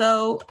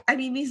 Also, I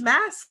mean, these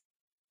masks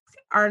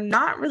are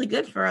not really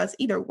good for us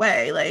either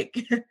way.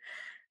 Like,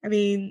 I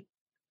mean,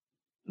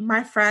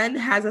 my friend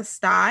has a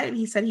sty and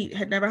he said he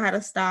had never had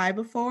a sty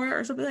before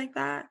or something like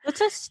that.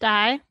 What's a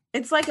sty?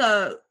 It's like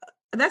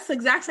that's the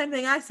exact same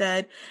thing I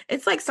said.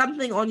 It's like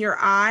something on your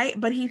eye,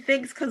 but he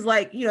thinks because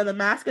like, you know, the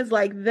mask is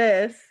like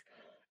this,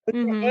 but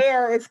the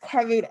air is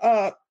covered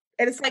up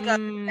and it's like a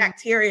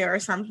bacteria or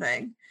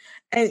something.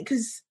 And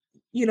because,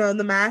 you know,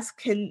 the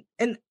mask and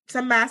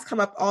some masks come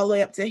up all the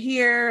way up to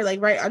here,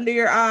 like right under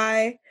your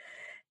eye.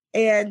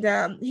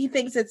 And he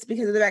thinks it's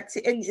because of the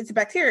bacteria, and it's a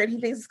bacteria, and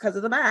he thinks it's because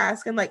of the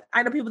mask. And like,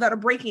 I know people that are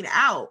breaking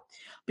out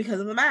because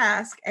of the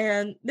mask,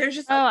 and there's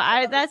just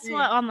that's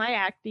what all my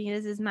acting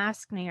is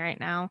masking right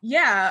now.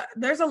 Yeah,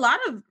 there's a lot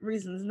of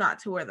reasons not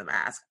to wear the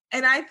mask,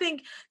 and I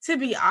think, to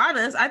be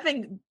honest, I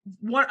think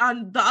one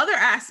on the other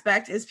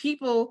aspect is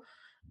people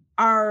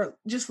are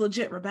just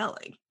legit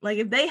rebelling. Like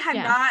if they had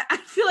not, I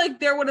feel like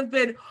there would have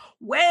been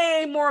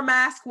way more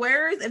mask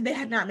wearers if they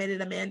had not made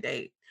it a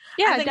mandate.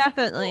 Yeah,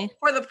 definitely.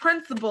 For the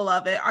principle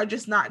of it, are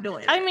just not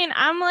doing it. I mean,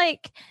 I'm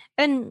like,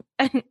 and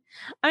I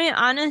mean,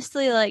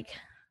 honestly, like,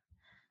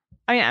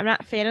 I mean, I'm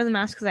not a fan of the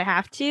mask because I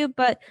have to,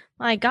 but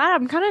my God,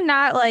 I'm kind of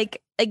not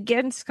like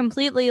against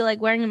completely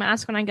like wearing a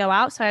mask when I go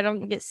out so I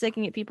don't get sick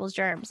and get people's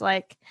germs.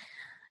 Like,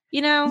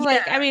 you know,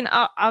 like, I mean,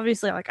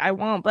 obviously, like, I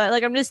won't, but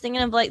like, I'm just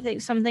thinking of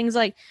like some things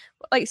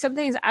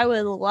I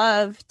would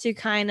love to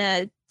kind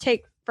of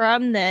take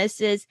from this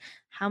is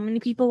how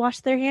many people wash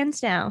their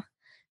hands now.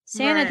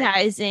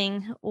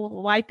 Sanitizing,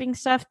 wiping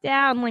stuff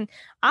down. Like,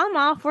 I'm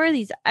all for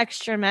these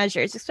extra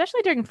measures,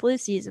 especially during flu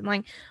season.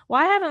 Like,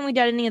 why haven't we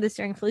done any of this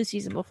during flu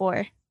season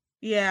before?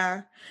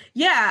 Yeah.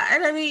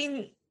 And I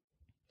mean,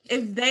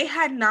 if they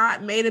had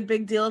not made a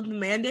big deal of the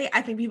mandate,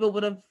 I think people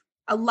would have,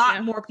 a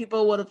lot more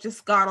people would have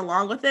just gone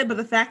along with it. But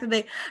the fact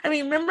that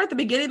remember at the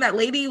beginning, that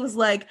lady was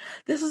like,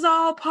 this is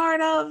all part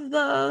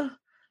of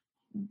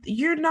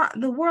you're not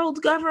the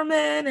world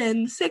government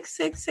and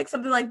 666,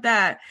 something like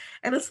that.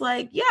 And it's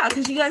like, yeah,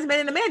 because you guys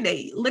made it a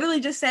mandate. Literally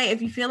just say, if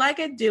you feel like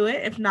it, do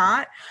it. If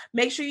not,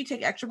 make sure you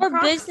take extra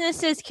precautions. Or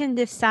businesses can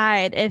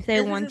decide if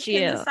they want you.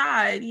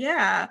 Decide,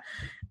 yeah.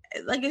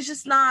 Like, it's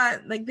just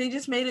not, like, they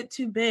just made it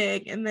too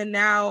big. And then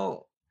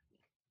now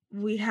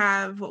we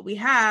have what we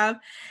have.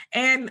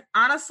 And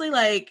honestly,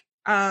 like,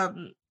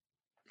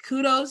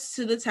 kudos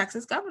to the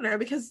Texas governor,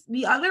 because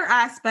the other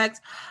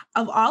aspect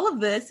of all of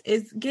this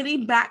is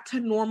getting back to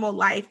normal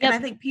life. And I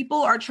think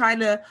people are trying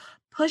to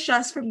push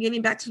us from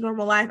getting back to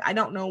normal life. I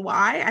don't know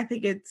why. I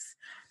think it's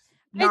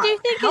not I do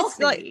think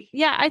healthy. It's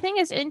like, I think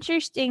it's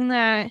interesting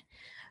that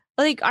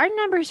like our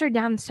numbers are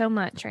down so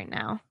much right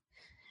now.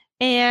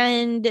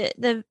 And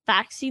the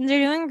vaccines are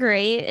doing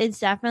great. It's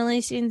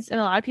definitely seems a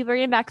lot of people are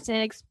getting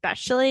vaccinated,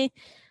 especially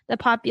the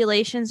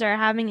populations are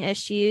having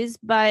issues,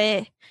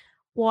 but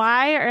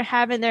why or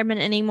haven't there been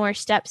any more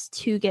steps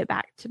to get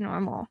back to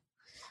normal?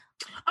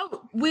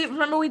 Oh,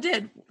 we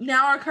did.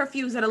 Now our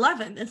curfew is at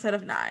 11 instead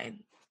of 9.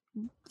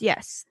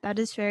 Yes, that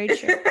is very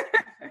true.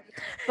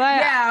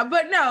 But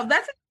but no,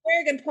 that's a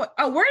very good point.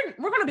 Oh,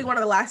 we're going to be one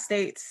of the last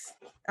states.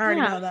 I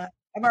already know that.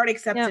 I've already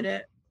accepted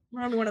it. We're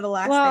going to be one of the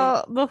last states.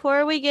 Well,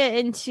 before we get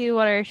into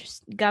what our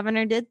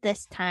governor did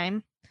this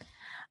time,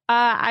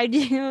 I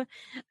do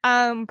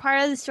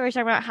part of the story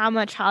talking about how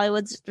much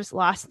Hollywood's just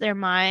lost their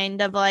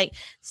mind of like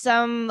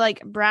some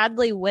like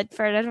Bradley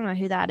Whitford, I don't know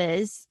who that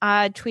is,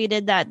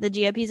 tweeted that the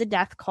GOP is a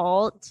death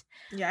cult.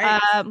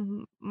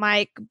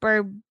 Mike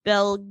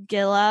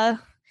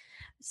Birbiglia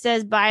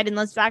says Biden,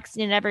 let's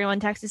vaccinate everyone.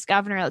 Texas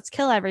governor, let's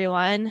kill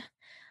everyone.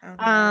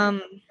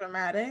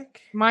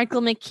 Dramatic.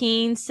 Michael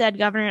McKean said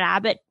Governor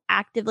Abbott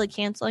actively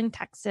canceling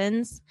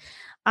Texans.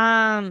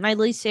 My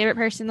least favorite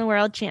person in the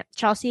world,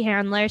 Chelsea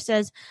Handler,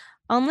 says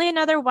only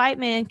another white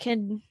man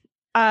can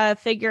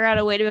figure out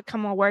a way to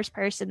become a worse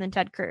person than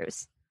Ted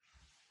Cruz.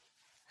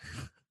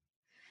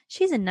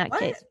 She's a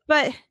nutcase,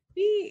 but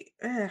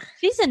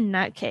she's a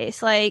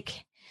nutcase.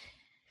 Like,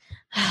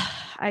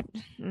 I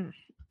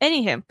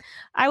Anywho,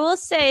 I will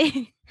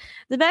say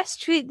the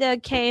best tweet though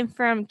came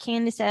from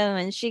Candace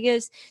Owens. She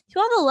goes, "To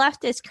all the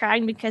leftists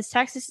crying because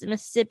Texas and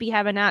Mississippi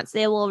have announced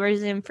they will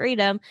resume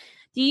freedom,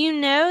 do you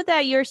know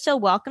that you're still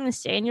welcome to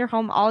stay in your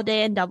home all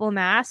day and double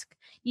mask?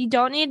 You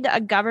don't need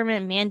a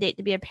government mandate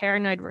to be a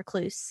paranoid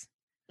recluse."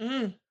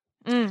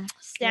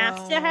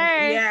 Snaps to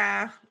her.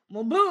 Yeah.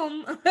 Well,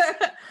 boom.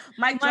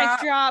 Mic Mic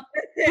drop.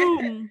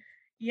 Boom.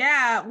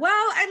 Yeah. Well,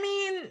 I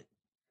mean,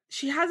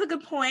 she has a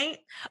good point.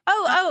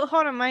 Oh,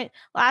 hold on. My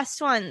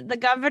last one. The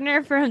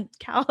governor from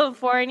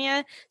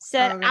California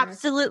said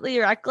absolutely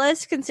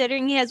reckless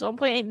considering he has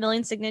 1.8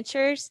 million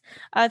signatures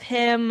of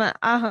him.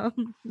 Of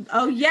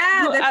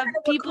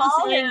People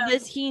saying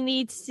this, he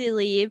needs to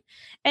leave.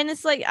 And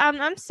it's like,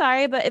 I'm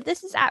sorry, but if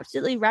this is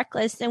absolutely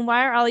reckless, then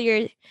why are all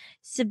your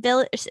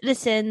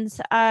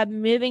citizens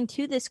moving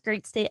to this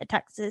great state of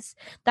Texas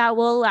that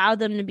will allow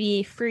them to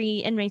be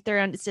free and make their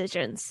own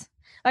decisions?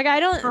 Like,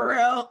 I don't, for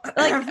real.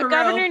 Like,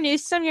 Governor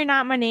Newsom, you're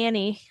not my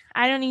nanny.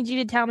 I don't need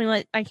you to tell me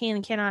what I can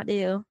and cannot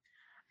do.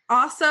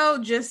 Also,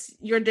 just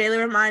your daily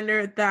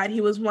reminder that he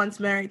was once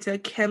married to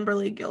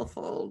Kimberly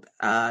Guilfoyle,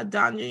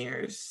 Don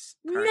Jr.'s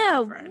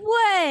No girlfriend.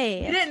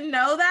 Way. You didn't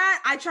know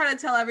that? I try to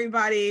tell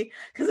everybody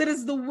because it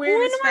is the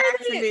weirdest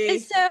fact to me.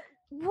 So,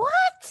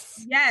 what?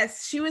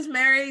 Yes, she was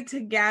married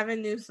to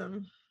Gavin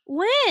Newsom.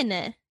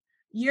 When?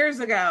 Years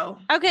ago.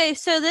 Okay,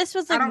 so this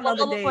was like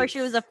well before she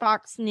was a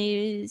Fox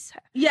News.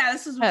 Yeah,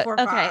 this was before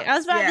Fox. Okay, I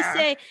was about to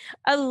say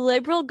a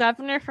liberal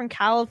governor from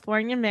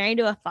California married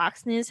to a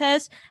Fox News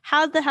host.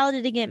 How the hell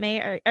did he get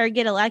married or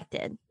get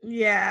elected?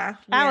 Yeah.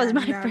 That was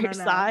my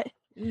first thought.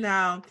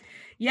 No.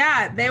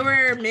 Yeah, they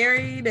were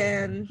married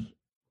and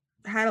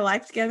had a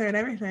life together and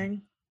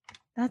everything.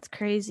 That's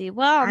crazy.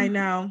 Well, I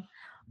know.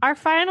 Our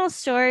final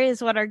story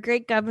is what our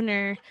great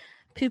governor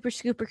Pooper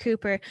Scooper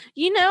Cooper.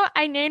 You know,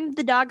 I named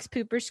the dogs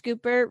Pooper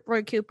Scooper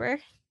Roy Cooper.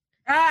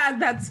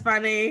 That's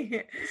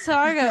funny. So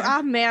I go,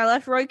 oh man, I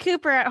left Roy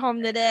Cooper at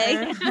home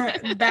today.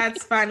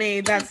 That's funny.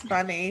 That's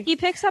funny. He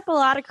picks up a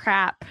lot of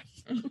crap.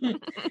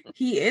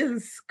 He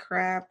is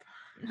crap.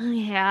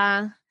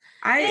 Yeah.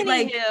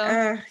 Anyway, go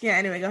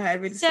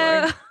ahead. Read the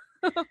story.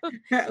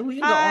 We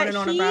can go on and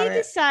on about it. He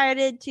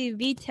decided to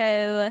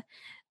veto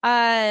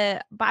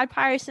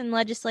bipartisan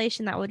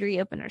legislation that would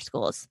reopen our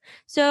schools.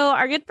 So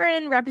our good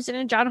friend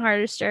Representative John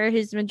Hardister,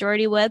 who's the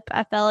majority whip,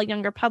 a fellow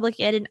young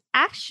Republican, and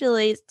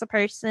actually it's the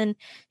person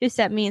who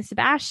set me and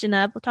Sebastian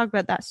up. We'll talk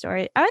about that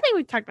story. I think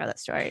we talked about that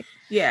story.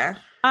 Yeah.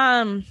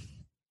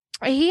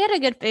 He had a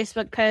good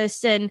Facebook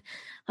post, and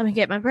let me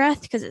get my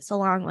breath because it's a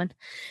long one.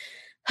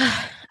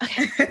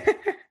 Okay.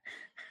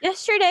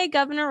 Yesterday,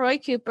 Governor Roy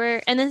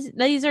Cooper, and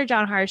these are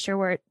John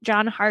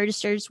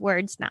Hardister's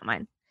words, not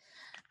mine,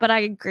 but I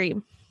agree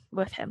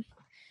with him.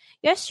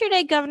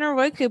 Yesterday, Governor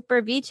Roy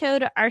Cooper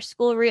vetoed our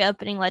school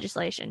reopening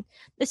legislation.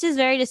 This is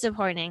very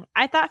disappointing.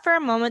 I thought for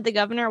a moment the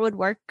governor would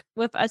work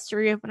with us to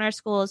reopen our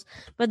schools,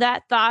 but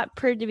that thought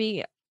proved to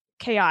be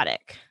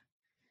chaotic.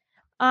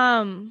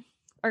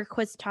 Or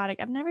quixotic.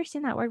 I've never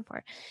seen that word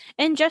before.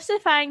 In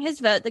justifying his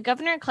vote, the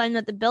governor claimed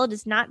that the bill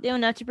does not do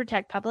enough to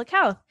protect public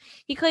health.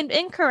 He claimed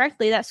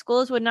incorrectly that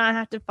schools would not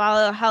have to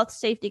follow health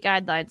safety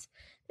guidelines.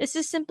 This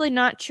is simply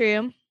not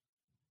true,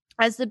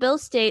 as the bill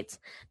states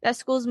that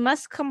schools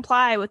must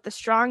comply with the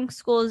Strong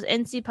Schools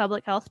NC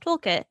Public Health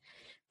Toolkit.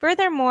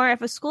 Furthermore,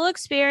 if a school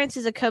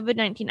experiences a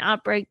COVID-19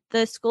 outbreak,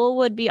 the school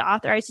would be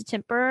authorized to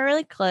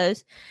temporarily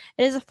close.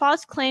 It is a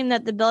false claim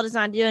that the bill does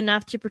not do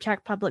enough to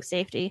protect public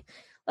safety.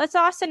 Let's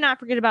also not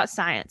forget about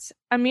science.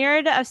 A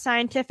myriad of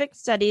scientific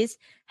studies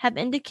have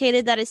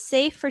indicated that it's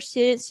safe for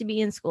students to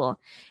be in school.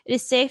 It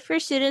is safe for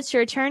students to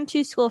return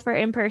to school for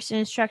in-person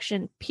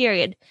instruction,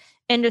 period.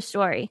 End of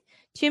story.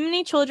 Too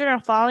many children are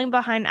falling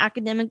behind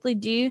academically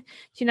due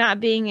to not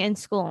being in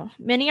school.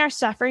 Many are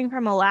suffering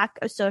from a lack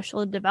of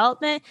social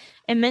development,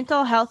 and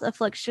mental health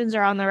afflictions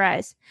are on the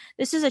rise.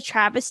 This is a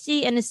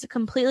travesty and is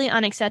completely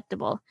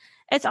unacceptable.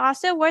 It's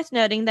also worth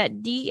noting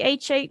that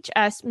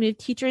DHHS moved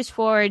teachers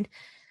forward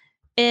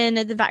in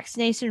the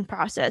vaccination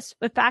process,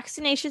 with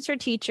vaccinations for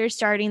teachers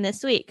starting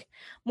this week.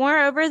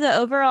 Moreover, the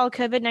overall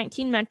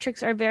COVID-19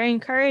 metrics are very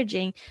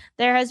encouraging.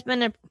 There has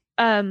been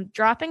a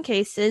drop in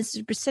cases,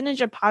 the percentage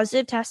of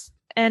positive tests,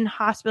 and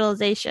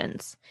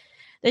hospitalizations.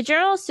 The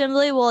General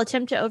Assembly will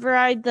attempt to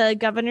override the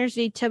governor's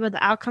veto, but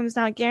the outcome is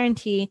not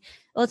guaranteed.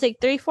 It will take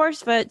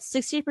 3/4 votes,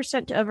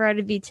 60% to override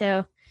a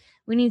veto.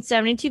 We need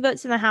 72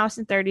 votes in the House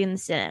and 30 in the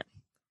Senate.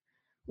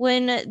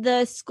 When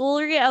the school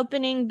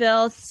reopening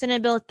bill,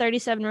 Senate Bill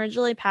 37,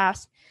 originally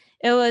passed,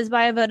 it was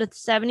by a vote of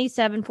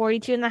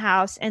 77-42 in the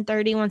House and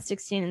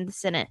 31-16 in the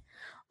Senate.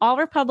 All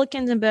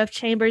Republicans in both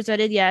chambers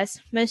voted yes.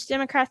 Most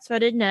Democrats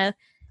voted no,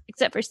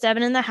 except for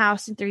 7 in the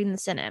House and 3 in the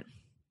Senate.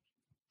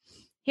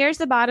 Here's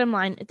the bottom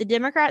line. If the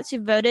Democrats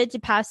who voted to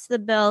pass the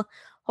bill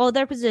hold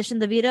their position,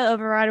 the veto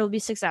override will be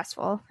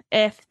successful.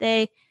 If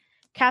they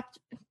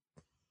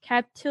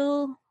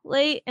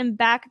capitulate and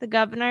back the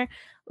governor,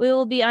 we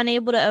will be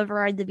unable to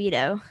override the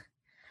veto.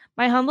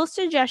 My humble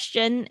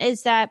suggestion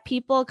is that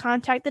people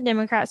contact the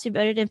Democrats who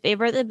voted in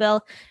favor of the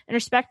bill and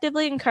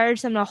respectively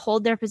encourage them to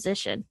hold their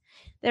position.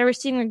 They're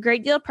receiving a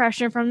great deal of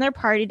pressure from their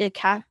party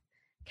to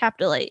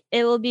capitulate.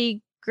 It will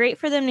be great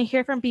for them to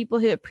hear from people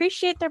who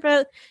appreciate their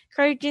vote,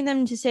 encouraging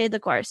them to stay the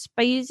course.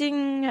 By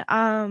using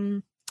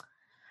my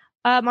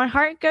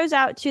heart goes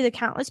out to the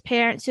countless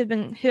parents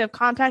who have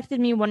contacted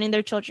me wanting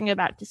their children to go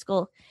back to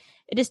school.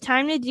 It is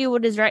time to do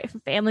what is right for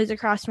families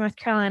across North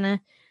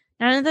Carolina.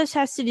 None of this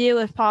has to do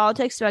with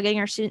politics, but getting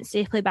our students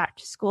safely back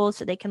to school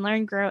so they can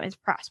learn, grow,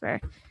 and prosper.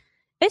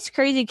 It's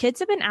crazy. Kids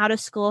have been out of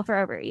school for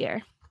over a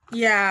year.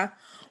 Yeah.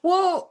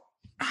 Well,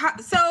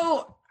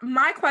 so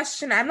my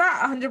question, I'm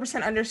not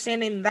 100%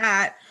 understanding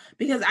that,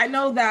 because I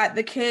know that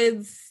the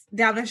kids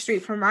down the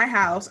street from my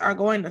house are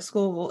going to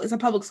school. It's a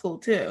public school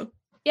too.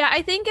 Yeah,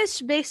 I think it's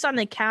based on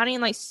the county,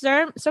 and like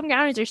some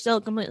counties are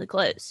still completely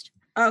closed.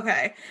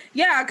 Okay.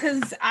 Yeah,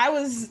 because I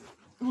was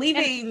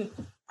leaving.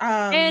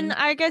 And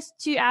I guess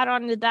to add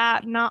on to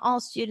that, not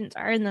all students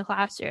are in the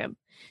classroom.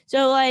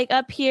 So like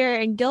up here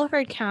in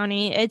Guilford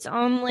County, it's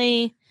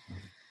only,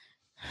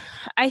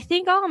 I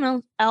think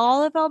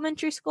all of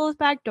elementary school is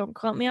back. Don't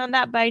quote me on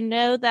that, but I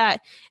know that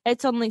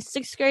it's only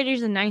 6th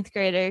graders and 9th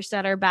graders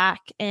that are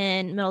back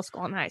in middle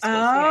school and high school.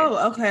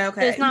 Oh, okay.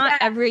 So it's not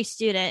every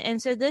student.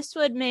 And so this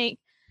would make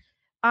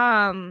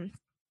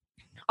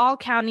all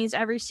counties,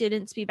 every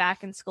student's be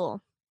back in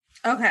school.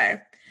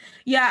 Okay.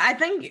 Yeah, I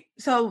think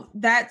so.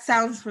 That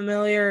sounds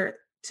familiar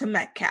to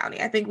Met County.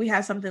 I think we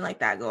have something like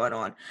that going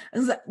on.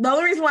 The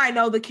only reason why I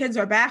know the kids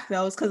are back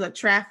though is because of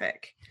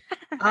traffic.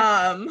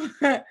 And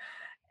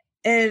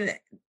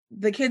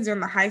the kids are in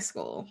the high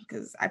school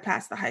because I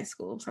pass the high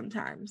school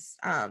sometimes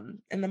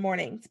in the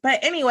mornings. But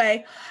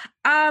anyway,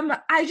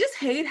 I just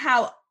hate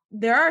how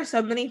there are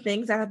so many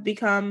things that have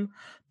become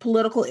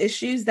political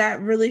issues that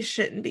really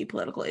shouldn't be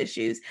political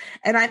issues.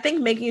 And I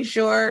think making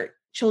sure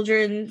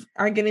children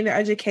are getting their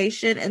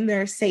education and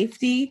their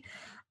safety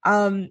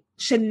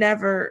should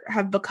never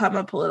have become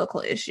a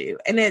political issue.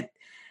 And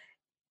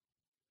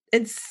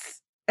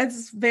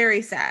it's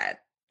very sad.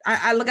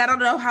 I don't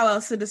know how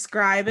else to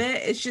describe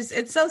it.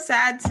 It's so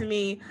sad to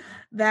me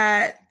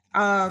that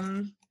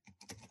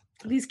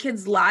these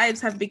kids' lives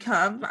have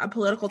become a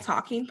political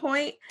talking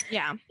point.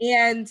 Yeah.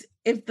 And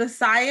if the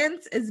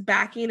science is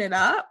backing it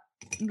up,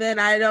 then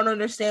I don't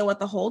understand what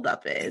the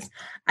holdup is.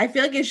 I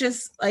feel like it's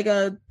just like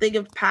a thing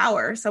of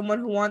power, someone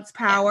who wants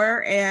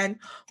power and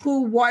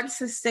who wants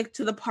to stick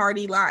to the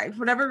party line. For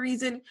whatever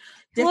reason,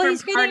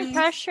 he's getting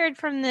pressured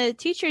from the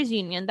teachers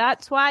union.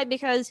 That's why,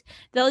 because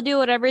they'll do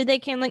whatever they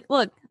can. Like,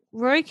 look,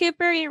 Roy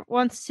Cooper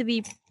wants to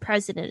be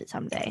president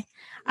someday.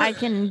 I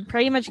can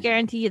pretty much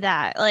guarantee you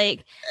that.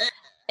 Like,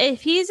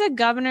 if he's a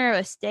governor of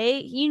a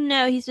state,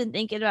 he's been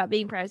thinking about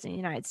being president of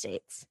the United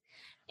States.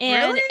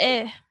 And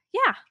really?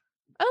 Yeah.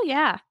 Oh,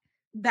 yeah.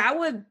 That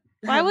would.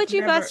 Why would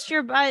you bust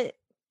your butt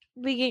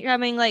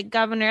becoming like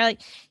governor? Like,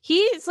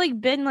 he's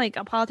like been like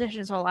a politician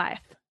his whole life.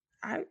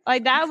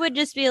 Like, that would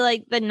just be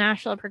like the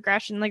natural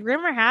progression. Like,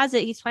 rumor has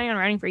it he's planning on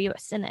running for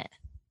U.S. Senate.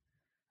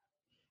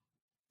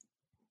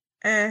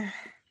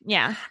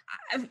 Yeah.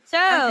 So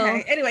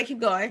okay. Anyway, keep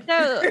going.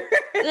 So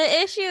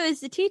the issue is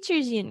the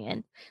teachers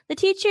union. The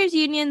teachers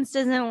unions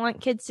doesn't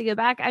want kids to go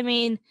back. I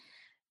mean,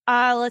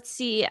 let's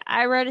see.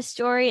 I read a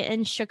story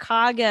in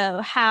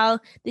Chicago how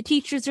the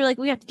teachers are like,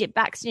 we have to get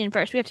vaccinated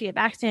first. We have to get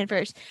vaccinated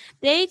first.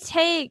 They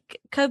take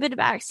COVID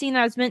vaccine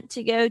that was meant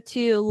to go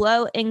to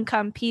low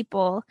income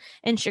people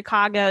in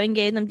Chicago and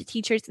gave them to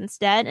teachers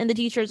instead. And the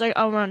teachers are like,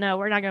 oh, no,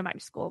 we're not going back to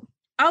school.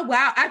 Oh,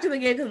 wow. After they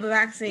gave them the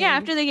vaccine. Yeah,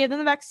 after they gave them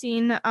the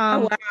vaccine.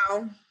 Oh,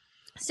 wow.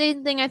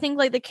 Same thing. I think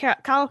like the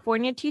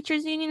California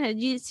Teachers Union. Did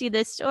you see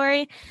this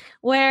story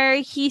where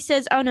he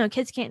says, oh, no,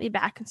 kids can't be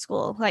back in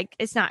school. Like,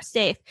 it's not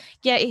safe.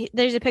 Yeah,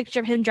 there's a picture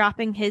of him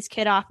dropping his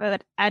kid off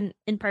at an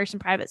in-person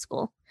private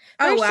school.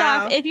 First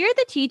off, if you're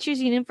the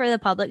teachers union for the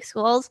public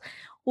schools,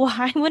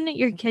 why wouldn't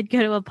your kid go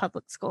to a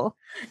public school?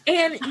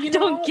 And I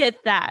don't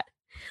get that.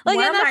 Like,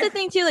 and that's the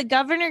thing too. Like,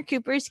 Governor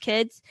Cooper's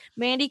kids,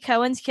 Mandy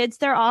Cohen's kids,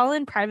 they're all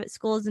in private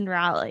schools in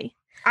Raleigh.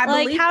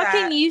 How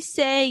can you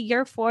say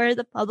you're for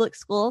the public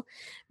school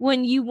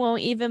when you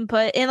won't even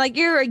put in, like,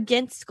 you're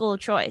against school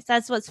choice?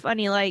 That's what's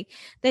funny. Like,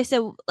 they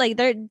said, like,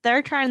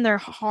 they're trying their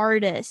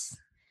hardest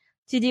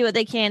to do what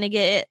they can to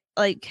get it,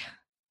 like,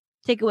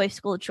 take away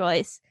school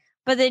choice.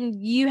 But then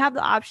you have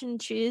the option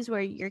to choose where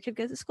your kid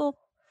goes to school.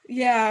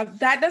 Yeah,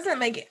 that doesn't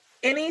make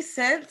any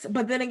sense.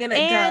 But then again,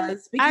 it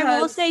does. Because I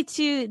will say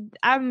too,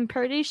 I'm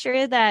pretty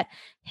sure that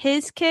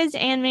his kids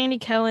and Mandy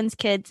Cohen's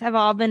kids have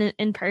all been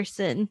in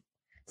person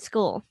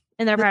school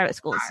in their private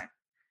schools.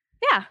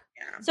 Yeah.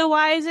 So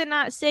why is it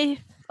not safe?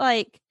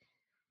 Like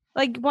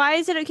why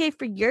is it okay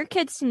for your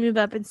kids to move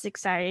up in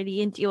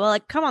society and do well?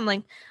 Like, come on,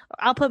 like,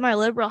 I'll put my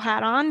liberal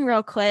hat on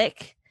real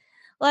quick.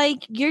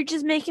 Like, you're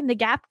just making the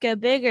gap go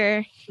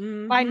bigger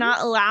by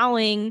not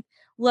allowing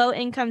low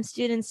income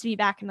students to be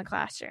back in the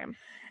classroom.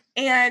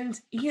 And,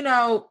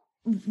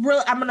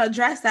 really, I'm going to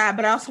address that,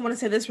 but I also want to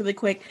say this really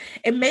quick.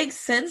 It makes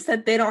sense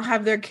that they don't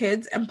have their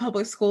kids in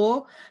public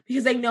school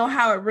because they know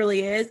how it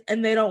really is,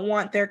 and they don't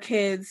want their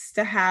kids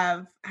to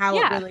have how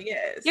it really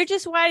is. You're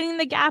just widening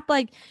the gap.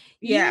 Like,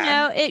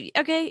 Yeah.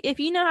 if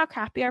you know how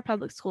crappy our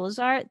public schools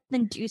are,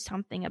 then do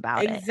something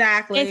about it.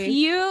 Exactly.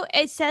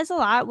 It says a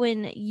lot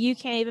when you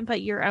can't even put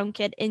your own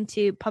kid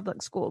into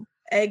public school.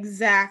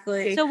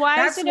 Exactly. So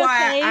why is it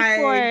okay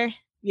for...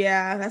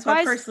 Yeah, that's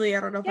why personally I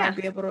don't know if I'd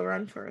be able to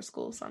run for a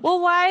school someday.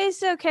 Well, why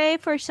is it okay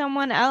for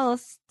someone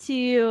else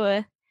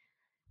to,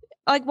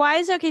 like, why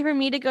is it okay for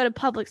me to go to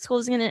public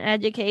schools and get an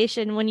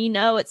education when you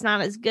know it's not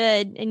as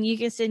good and you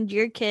can send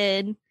your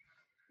kid?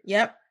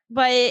 Yep.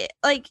 But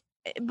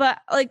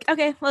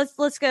okay,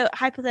 let's go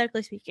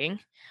hypothetically speaking.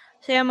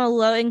 Say I'm a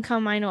low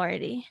income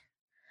minority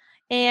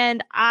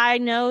and I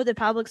know the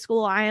public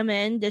school I am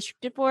in,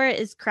 districted for it,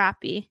 is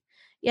crappy.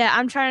 Yeah,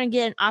 I'm trying to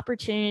get an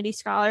opportunity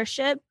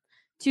scholarship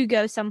to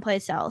go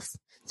someplace else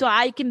so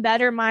I can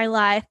better my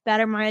life,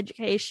 better my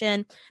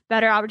education,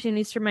 better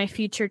opportunities for my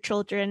future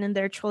children and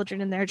their children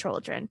and their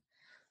children.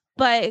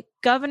 But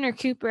Governor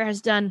Cooper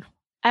has done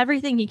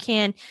everything he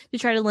can to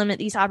try to limit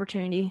these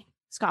opportunity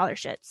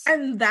scholarships.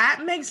 And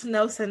that makes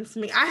no sense to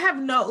me. I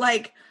have no,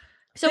 like...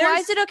 So why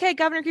is it okay,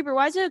 Governor Cooper,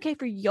 why is it okay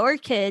for your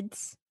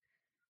kids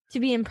to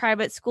be in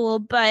private school,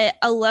 but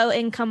a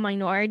low-income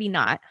minority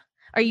not?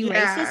 Are you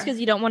racist because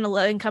you don't want a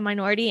low-income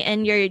minority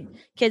in your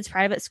kid's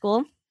private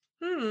school?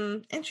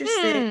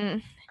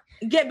 Interesting.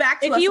 Get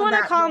back to us. If you want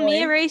to call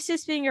me a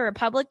racist being a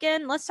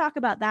Republican, let's talk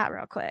about that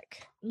real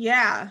quick.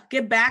 Yeah,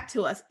 get back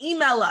to us.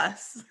 Email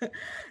us.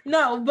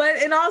 No,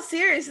 but in all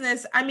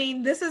seriousness, I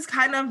mean, this is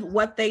kind of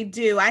what they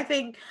do. I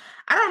think,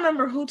 I don't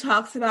remember who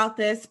talks about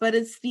this, but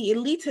it's the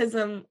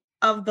elitism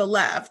of the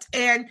left.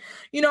 And,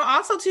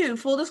 also too,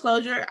 full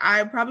disclosure,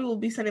 I probably will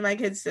be sending my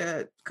kids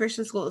to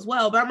Christian school as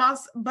well, but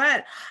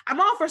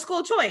I'm all for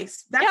school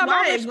choice. That's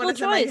why I'm going to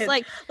send my kids.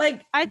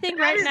 Like I think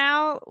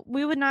now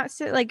we would not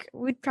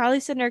we'd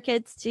probably send our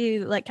kids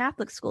to like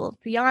Catholic school, to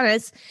be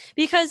honest,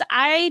 because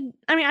I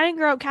didn't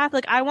grow up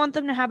Catholic. I want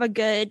them to have a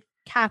good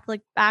Catholic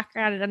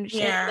background and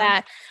understand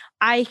that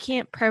I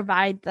can't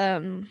provide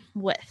them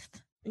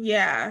with.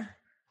 Yeah.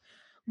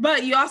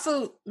 But you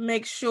also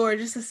make sure,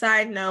 just a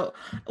side note,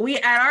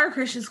 at our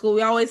Christian school,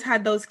 we always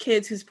had those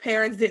kids whose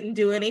parents didn't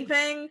do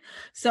anything.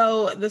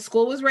 So the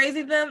school was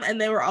raising them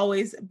and they were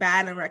always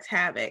bad and wreaked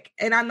havoc.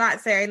 And I'm not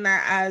saying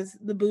that as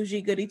the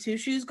bougie goody two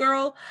shoes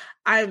girl,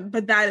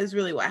 but that is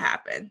really what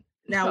happened.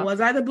 Now,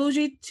 was I the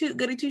bougie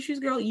goody two shoes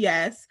girl?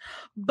 Yes.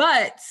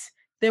 But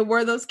there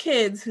were those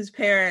kids whose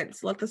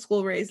parents let the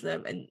school raise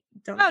them and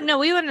no,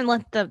 we wouldn't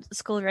let the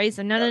school raise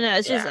them. No.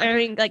 It's just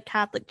learning like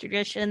Catholic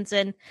traditions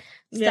and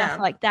stuff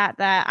like that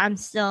I'm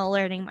still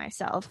learning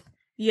myself.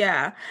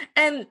 Yeah.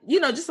 And,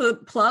 just a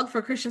plug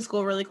for Christian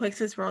school really quick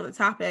since we're on the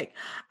topic.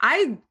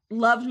 I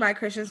loved my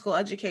Christian school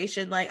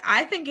education. Like,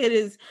 I think it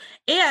is.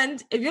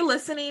 And if you're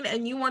listening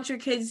and you want your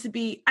kids to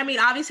be,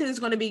 obviously there's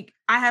going to be,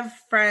 I have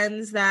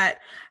friends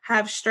that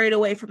have strayed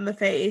away from the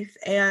faith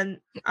and,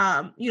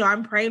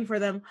 I'm praying for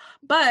them.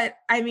 But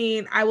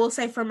I will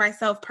say for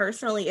myself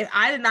personally, if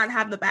I did not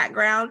have the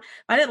background,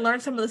 if I didn't learn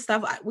some of the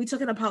stuff, we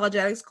took an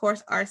apologetics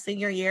course our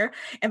senior year.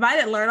 If I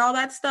didn't learn all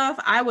that stuff,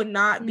 I would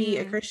not be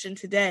a Christian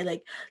today.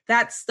 Like,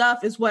 that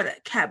stuff is what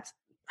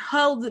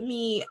held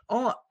me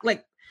on.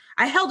 Like,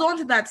 I held on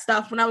to that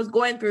stuff when I was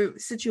going through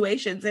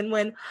situations and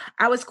when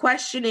I was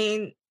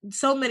questioning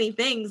so many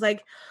things,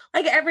 like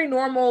every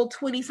normal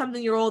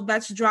 20-something-year-old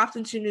that's dropped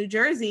into New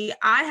Jersey,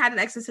 I had an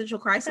existential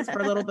crisis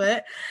for a little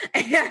bit,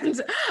 and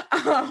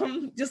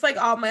just like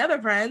all my other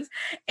friends.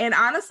 And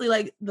honestly,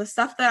 like, the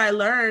stuff that I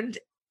learned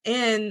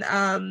in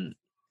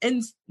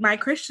my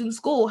Christian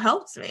school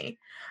helped me.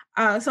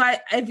 So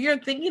if you're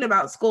thinking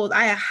about schools,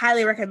 I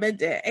highly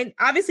recommend it. And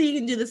obviously you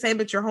can do the same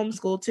at your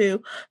homeschool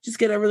too. Just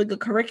get a really good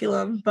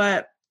curriculum.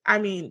 But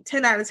 10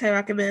 out of 10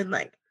 recommend,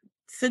 like,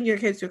 send your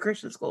kids to a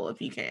Christian school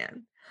if you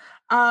can.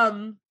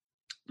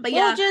 But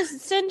yeah,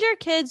 just send your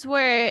kids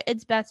where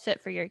it's best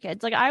fit for your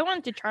kids. Like, I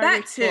went to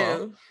charter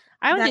school.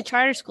 I went to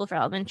charter school for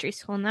elementary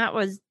school, and that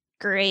was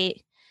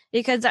great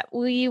because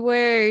we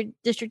were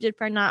districted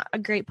for not a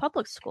great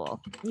public school.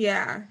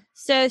 Yeah.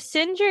 So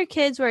send your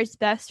kids where it's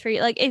best for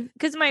you. Like,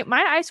 because my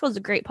high school is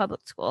a great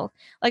public school.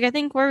 Like, I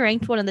think we're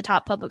ranked one of the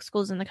top public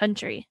schools in the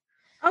country.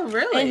 Oh,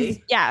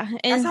 really? And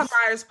that's how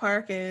Myers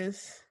Park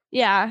is.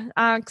 Yeah.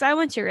 Because I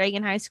went to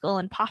Reagan High School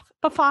in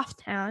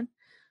Pofftown.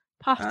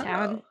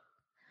 Okay.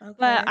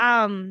 But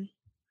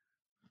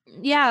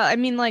yeah,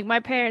 like, my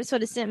parents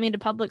would have sent me to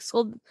public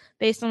school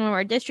based on where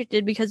we're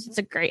districted because it's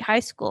a great high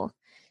school.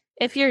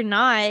 If you're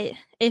not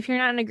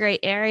in a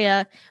great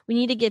area, we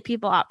need to give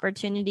people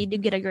opportunity to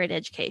get a great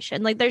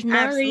education. Like, there's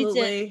no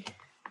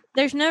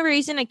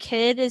reason a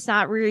kid is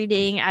not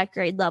reading at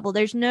grade level.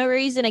 There's no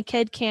reason a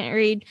kid can't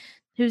read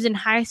who's in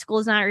high school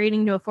is not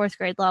reading to a 4th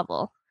grade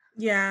level.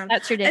 Yeah.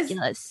 That's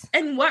ridiculous.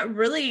 And what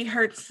really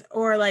hurts,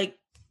 or like,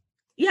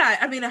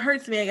 yeah, it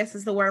hurts me, I guess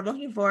is the word I'm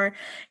looking for,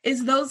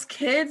 is those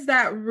kids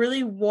that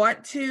really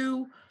want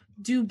to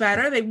do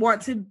better. They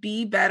want to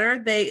be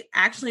better. They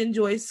actually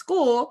enjoy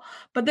school,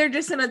 but they're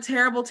just in a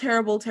terrible,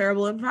 terrible,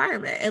 terrible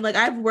environment. And like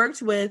I've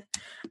worked with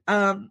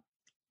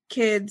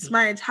kids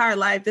my entire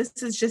life.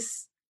 This is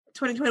just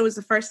 2020 was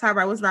the first time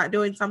I was not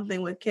doing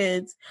something with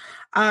kids.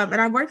 And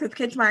I've worked with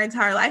kids my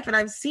entire life, and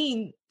I've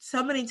seen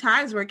so many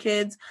times where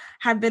kids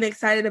have been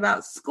excited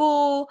about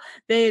school.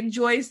 They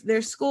enjoy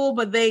their school,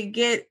 but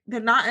they're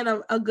not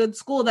in a good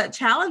school that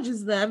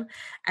challenges them.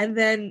 And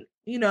then,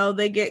 you know,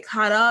 they get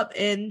caught up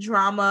in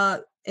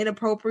drama,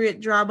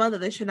 inappropriate drama that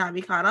they should not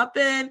be caught up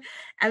in.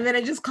 And then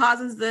it just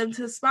causes them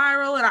to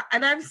spiral.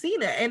 And I've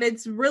seen it, and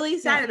it's really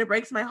sad and it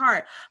breaks my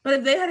heart. But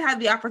if they had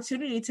the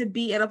opportunity to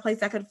be in a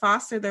place that could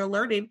foster their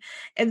learning,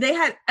 and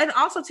and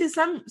also too,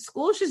 some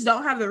schools just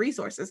don't have the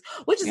resources,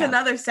 which is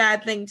another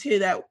sad thing too,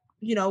 that,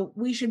 you know,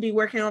 we should be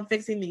working on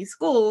fixing these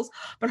schools.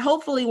 But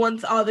hopefully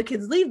once all the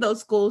kids leave those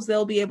schools,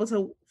 they'll be able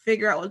to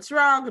figure out what's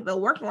wrong and they'll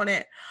work on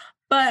it.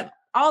 But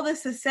all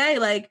this to say,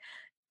 like,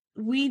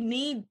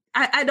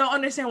 I don't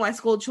understand why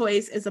school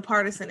choice is a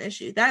partisan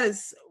issue. That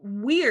is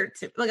weird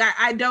to like.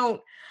 I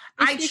don't.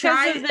 It's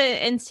because of the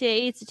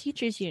NCAA. It's the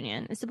teachers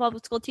union. It's the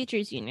public school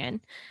teachers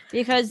union,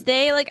 because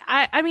they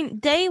I mean,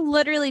 they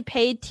literally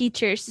paid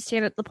teachers to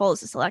stand at the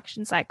polls this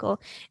election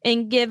cycle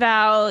and give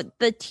out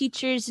the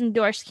teachers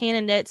endorsed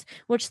candidates,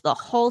 which the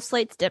whole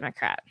slate's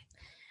Democrat.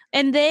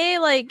 And they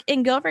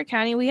in Guilford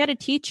County, we had a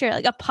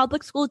teacher, a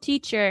public school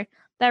teacher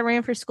that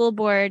ran for school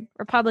board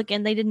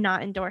Republican. They did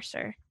not endorse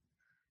her.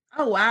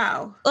 Oh,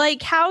 wow.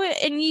 How,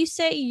 and you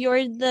say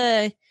you're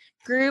the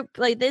group,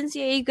 the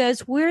NCAA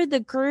goes, we're the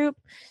group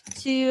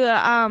to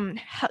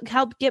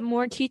help get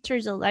more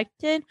teachers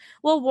elected.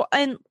 Well,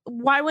 and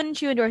why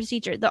wouldn't you endorse a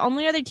teacher? The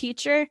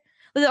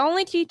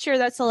only teacher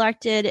that's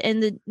elected in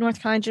the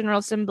North Carolina General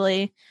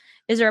Assembly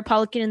is a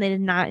Republican, and they did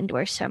not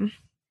endorse him.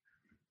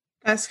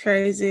 That's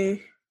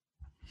crazy.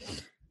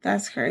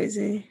 That's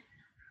crazy.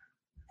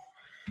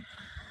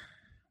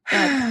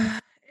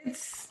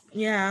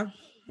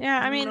 Yeah,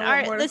 I mean,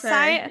 the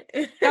science,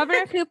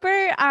 Governor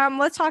Cooper,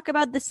 let's talk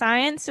about the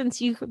science,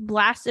 since you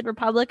blasted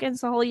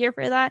Republicans the whole year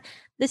for that.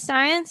 The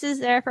science is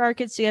there for our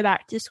kids to go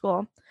back to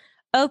school.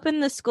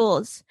 Open the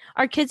schools.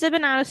 Our kids have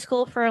been out of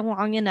school for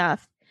long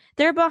enough.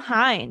 They're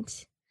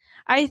behind.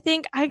 I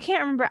can't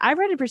remember. I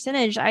read a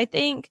percentage. I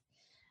think,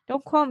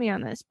 don't quote me on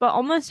this, but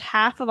almost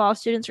half of all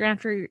students are going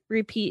to have to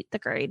repeat the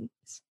grades.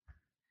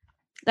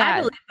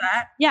 I believe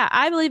that. Yeah,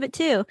 I believe it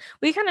too.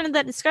 We kind of had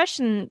that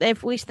discussion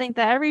if we think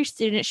that every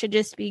student should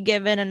just be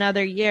given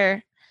another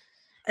year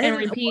and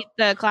repeat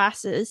the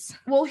classes.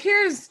 Well,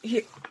 here's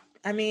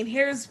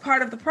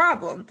part of the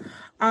problem.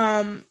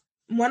 One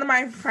of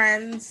my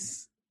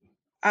friends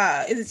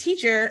is a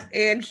teacher,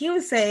 and he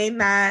was saying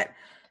that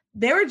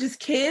they were just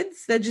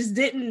kids that just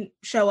didn't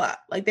show up.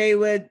 I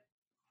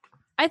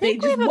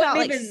think we have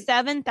about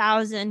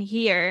 7,000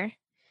 here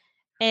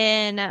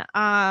in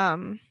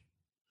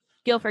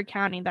Guilford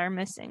County that are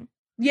missing.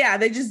 Yeah,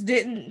 they just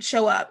didn't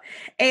show up.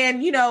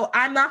 And, you know,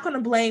 I'm not going to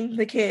blame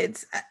the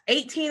kids.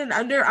 18 and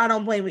under, I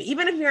don't blame you.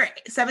 Even if you're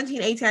 17,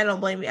 18, I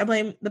don't blame you. I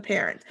blame the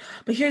parents.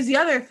 But here's the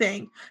other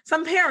thing.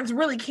 Some parents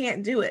really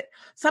can't do it.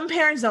 Some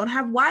parents don't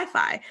have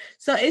Wi-Fi.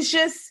 So it's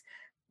just,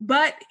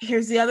 but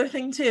here's the other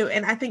thing too.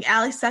 And I think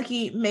Ali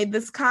Stuckey made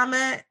this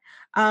comment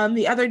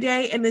the other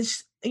day, and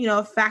it's, you know,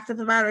 a fact of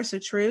the matter is the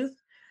truth.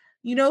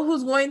 You know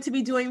who's going to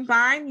be doing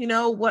fine? You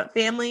know what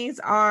families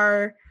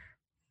are,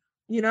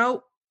 you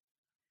know,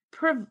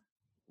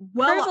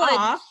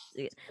 off.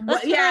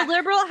 Let's put our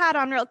liberal hat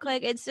on real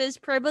quick. It says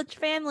privileged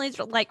families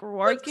like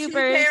Roy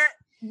Cooper,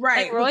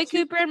 Roy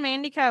Cooper and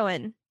Mandy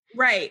Cohen.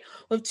 Right.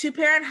 With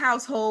 2-parent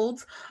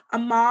households, a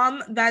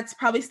mom that's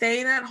probably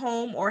staying at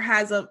home or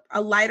has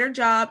a lighter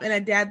job, and a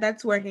dad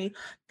that's working.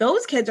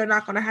 Those kids are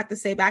not going to have to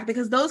stay back,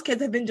 because those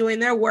kids have been doing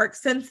their work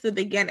since the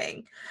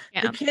beginning.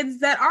 Yeah. The kids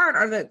that aren't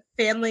are the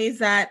families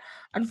that,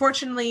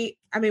 unfortunately,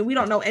 I mean, we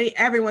don't know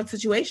everyone's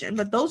situation,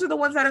 but those are the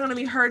ones that are going to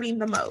be hurting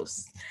the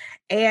most.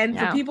 And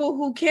for people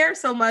who care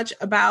so much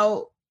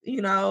about,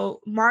 you know,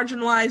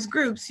 marginalized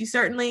groups, you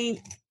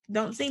certainly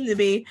don't seem to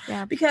be,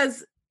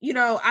 because, you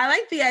know, I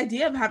like the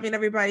idea of having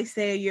everybody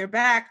stay a year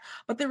back,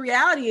 but the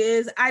reality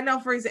is, I know,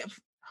 for example,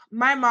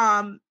 my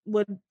mom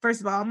would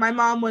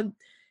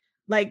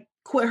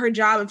quit her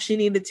job if she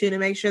needed to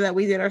make sure that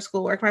we did our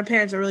schoolwork. My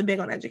parents are really big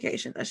on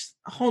education. That's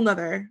a whole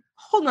nother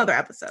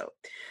episode.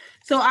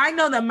 So I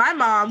know that my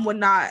mom would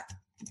not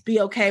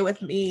be okay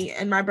with me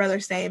and my brother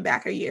staying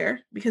back a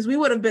year, because we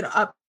would have been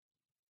up.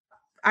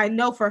 I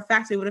know for a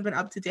fact we would have been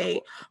up to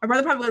date. My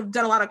brother probably would have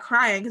done a lot of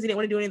crying because he didn't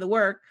want to do any of the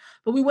work,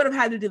 but we would have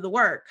had to do the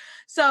work.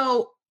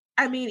 So,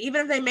 I mean,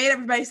 even if they made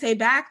everybody stay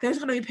back, there's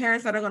going to be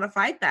parents that are going to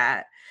fight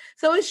that.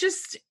 So it's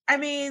just, I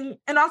mean,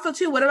 and also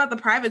too, what about the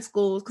private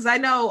schools? Because I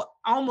know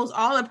almost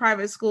all the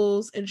private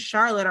schools in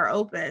Charlotte are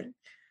open.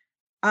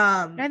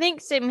 I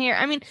think same here.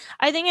 I mean,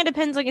 I think it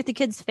depends, if the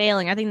kid's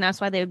failing. I think that's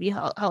why they would be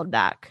held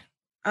back.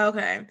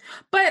 Okay.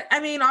 But I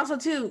mean, also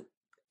too,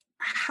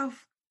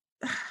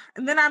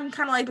 and then I'm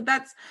kind of like,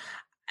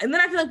 and then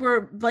I feel like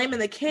we're blaming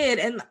the kid.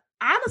 And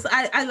honestly,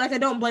 I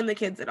don't blame the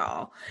kids at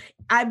all.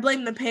 I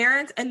blame the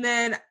parents, and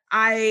then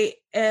I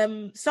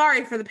am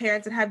sorry for the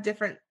parents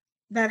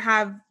that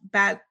have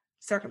bad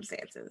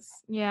circumstances.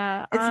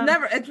 Yeah.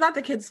 It's not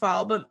the kids'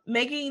 fault, but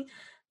making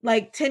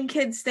like 10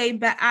 kids stay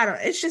back, I don't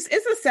know. It's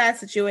a sad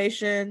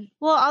situation.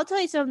 Well, I'll tell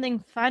you something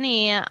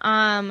funny.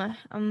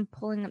 I'm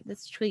pulling up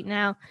this tweet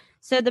now.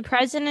 So the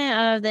president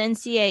of the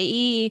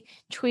NCAE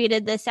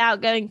tweeted this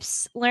out, going,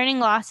 "Psst, learning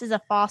loss is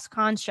a false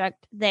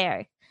construct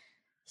there."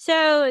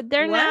 So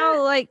they're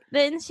now like, the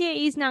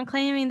NCAE is now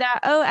claiming that,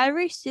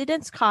 every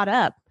student's caught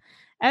up.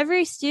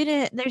 Every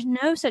student, there's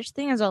no such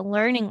thing as a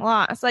learning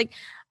loss. Like,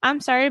 I'm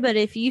sorry, but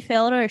if you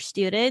failed our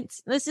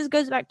students,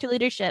 goes back to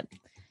leadership.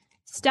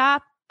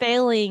 Stop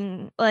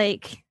failing,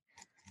 like,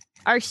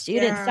 our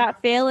students. Yeah.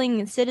 Stop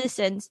failing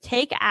citizens.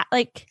 Take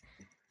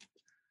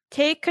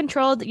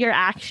control of your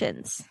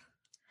actions.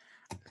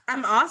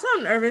 I'm also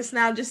nervous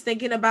now just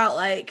thinking about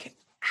like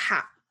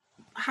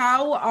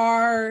how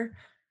are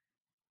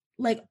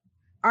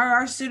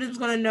our students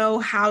going to know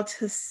how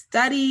to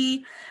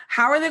study?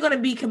 How are they going to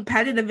be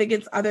competitive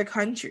against other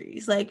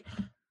countries? Like,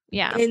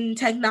 yeah, in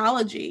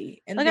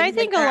technology. And like, I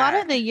think a lot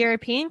of the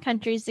European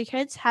countries, the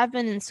kids have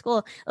been in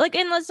school. Like,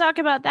 and let's talk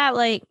about that.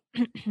 Like,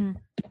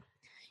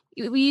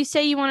 you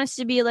say you want us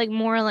to be like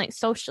more like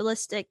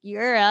socialistic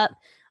Europe.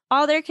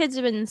 All their kids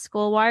have been in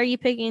school. Why are you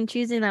picking and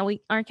choosing that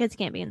our kids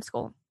can't be in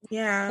school?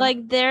 Yeah.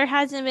 Like, there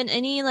hasn't been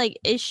any like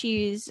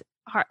issues,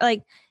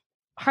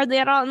 hardly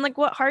at all. And like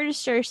what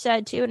Hardister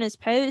said too in his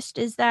post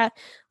is that,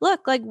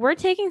 look, like, we're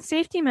taking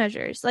safety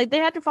measures. Like, they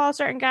had to follow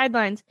certain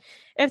guidelines.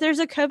 If there's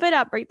a COVID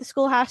outbreak, the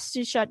school has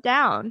to shut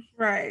down.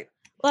 Right.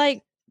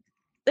 Like,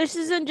 this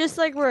isn't just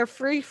like we're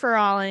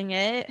free-for-alling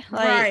it.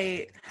 Like,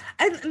 right.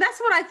 And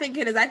that's what I think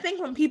it is. I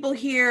think when people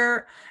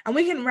hear, and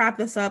we can wrap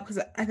this up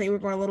because I think we're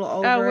going a little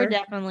over. Oh, we're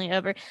definitely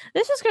over.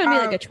 This is going to be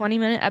like a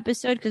 20-minute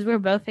episode because we're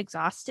both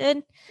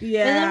exhausted.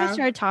 Yeah. And then we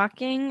start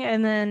talking,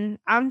 and then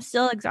I'm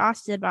still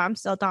exhausted, but I'm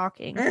still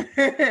talking.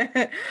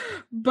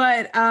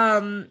 But,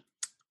 dang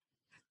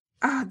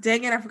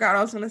it, I forgot what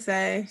I was going to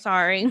say.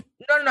 Sorry.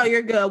 No,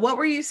 you're good. What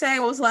were you saying?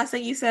 What was the last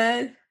thing you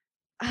said?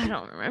 I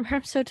don't remember.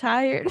 I'm so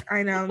tired.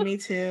 I know, me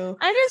too.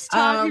 I just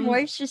talk, your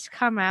voice just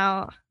come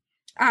out.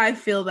 I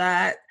feel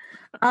that.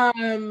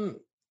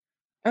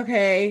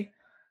 Okay.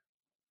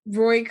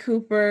 Roy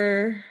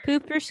Cooper.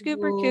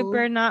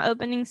 Cooper, not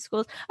opening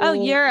schools. Oh,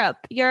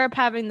 Europe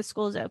having the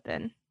schools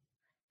open.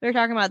 We were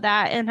talking about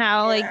that and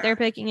how like they're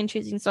picking and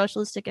choosing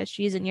socialistic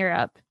issues in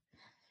Europe.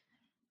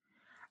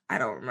 I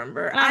don't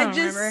remember. I'm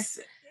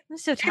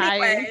so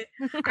tired. Anyway,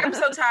 I'm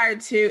so tired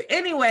too.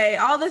 Anyway,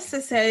 all this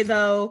to say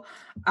though,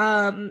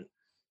 I'm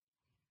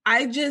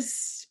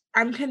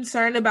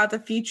concerned about the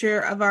future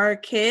of our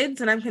kids,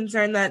 and I'm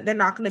concerned that they're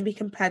not going to be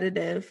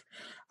competitive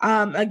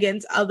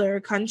against other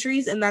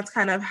countries. And that's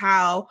kind of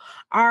how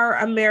our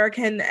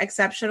American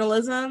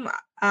exceptionalism,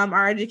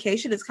 our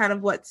education is kind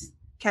of what's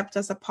kept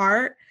us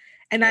apart.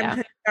 And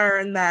I'm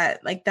concerned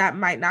that like that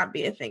might not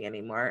be a thing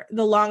anymore.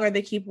 The longer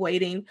they keep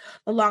waiting,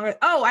 the longer.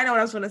 Oh, I know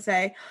what I was going to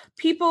say.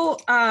 People,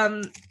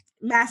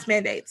 mask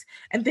mandates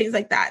and things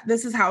like that.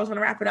 This is how I was going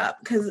to wrap it up,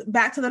 because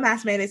back to the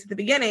mask mandates at the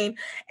beginning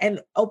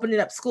and opening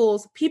up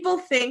schools. People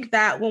think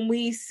that when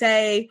we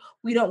say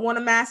we don't want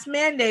a mask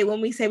mandate, when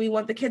we say we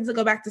want the kids to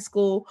go back to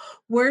school,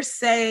 we're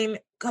saying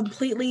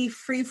completely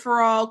free for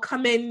all,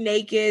 come in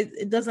naked.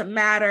 It doesn't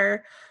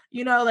matter.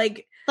 You know,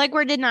 like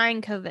we're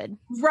denying COVID.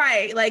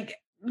 Right. Like,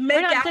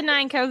 we're not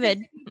denying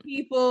COVID.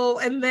 People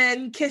and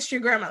then kiss your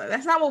grandmother.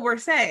 That's not what we're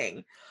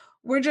saying.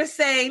 We're just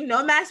saying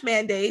no mask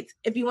mandates.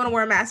 If you want to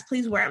wear a mask,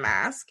 please wear a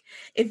mask.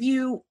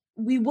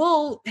 We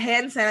will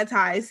hand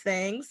sanitize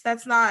things.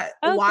 That's not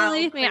wild.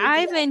 Believe me,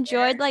 I've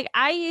enjoyed like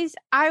I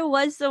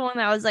was the one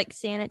that was like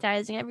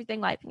sanitizing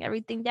everything, wiping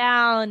everything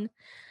down.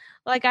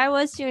 Like, I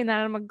was doing that.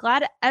 I'm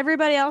glad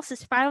everybody else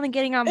is finally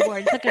getting on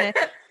board. It's like a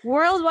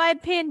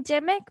worldwide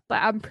pandemic,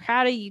 but I'm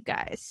proud of you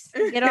guys.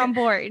 Get on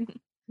board.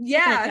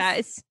 Yeah,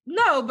 guys.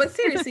 No, but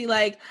seriously,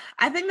 like,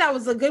 I think that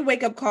was a good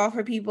wake up call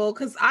for people,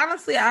 because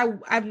honestly,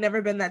 I've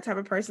never been that type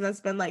of person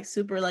that's been like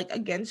super like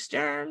against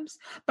germs,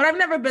 but I've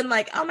never been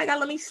like, oh my god,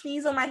 let me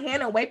sneeze on my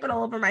hand and wipe it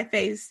all over my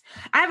face.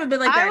 I haven't been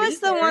like that. I was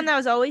the one that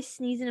was always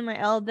sneezing in my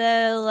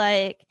elbow,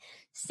 like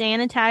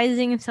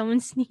sanitizing if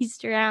someone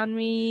sneezed around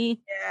me.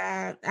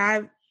 Yeah,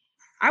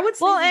 I would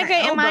say. Well,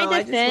 okay, in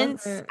my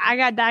defense, I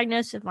got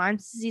diagnosed with Lyme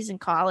disease in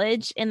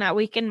college, and that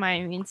weakened my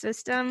immune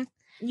system.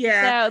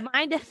 Yeah. So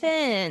my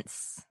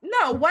defense.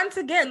 No, once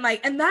again,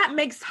 like, and that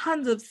makes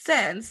tons of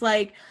sense.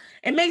 Like,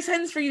 it makes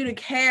sense for you to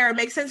care. It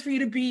makes sense for you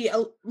to be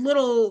a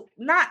little,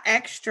 not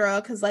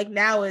extra, because like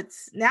now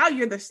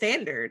you're the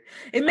standard.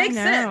 It makes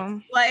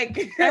sense.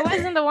 Like, I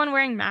wasn't the one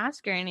wearing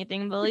mask or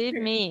anything, believe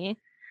me.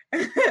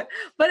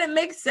 But it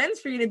makes sense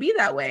for you to be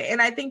that way.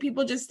 And I think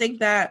people just think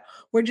that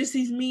we're just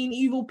these mean,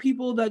 evil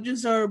people that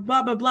just are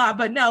blah, blah, blah.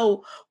 But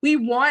no,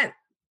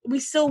 we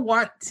still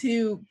want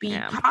to be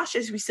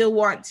cautious. We still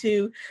want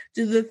to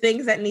do the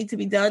things that need to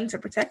be done to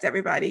protect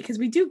everybody, because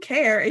we do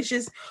care. It's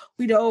just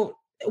we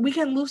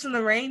can loosen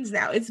the reins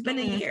now. It's been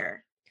a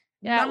year.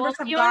 Yeah, numbers well,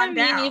 have if you gone want to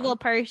be an down. evil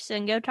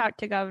person, go talk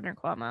to Governor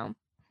Cuomo.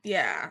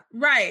 Yeah,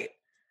 right.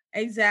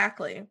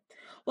 Exactly.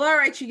 Well, all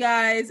right, you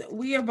guys.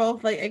 We are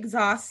both like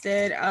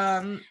exhausted.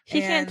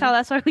 She can't tell.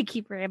 That's why we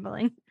keep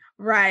rambling.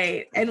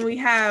 Right. And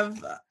we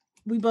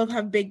both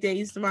have big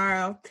days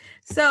tomorrow.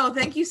 So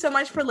thank you so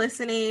much for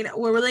listening.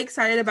 We're really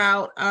excited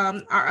about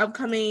our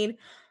upcoming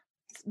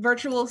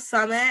virtual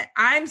summit.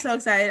 I'm so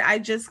excited. I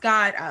just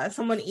got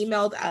someone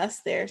emailed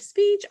us their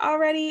speech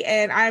already,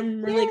 and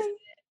I'm really excited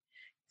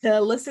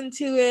to listen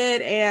to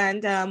it.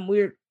 And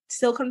we're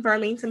still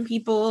confirming some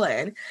people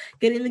and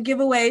getting the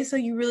giveaway. So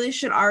you really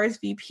should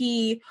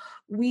RSVP.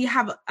 We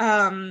have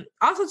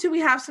also too, we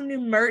have some new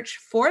merch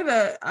for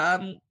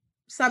the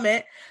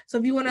summit. So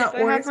if you want to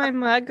I have my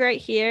mug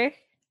right here.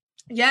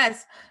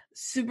 Yes,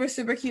 super,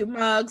 super cute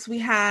mugs. We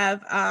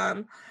have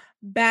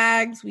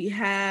bags, we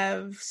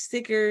have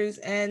stickers,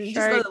 and just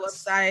go to the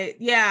website.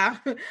 Yeah,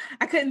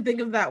 I couldn't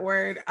think of that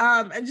word.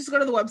 And just go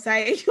to the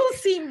website and you'll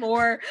see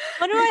more.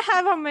 What do I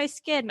have on my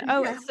skin?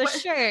 Oh, it's the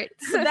shirt.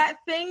 That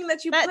thing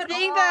that you that put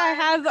thing on that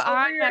I have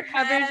on your that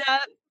covers head.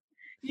 up.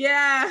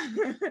 Yeah.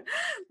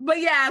 But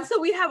yeah,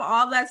 so we have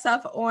all that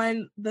stuff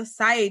on the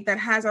site that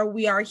has our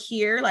We Are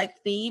Here like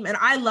theme. And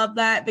I love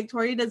that.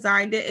 Victoria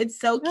designed it. It's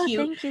so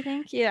cute.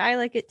 Thank you. I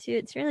like it too.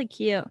 It's really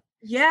cute.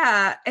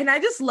 Yeah. And I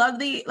just love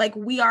the like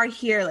We Are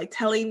Here, like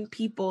telling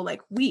people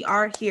like we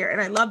are here.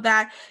 And I love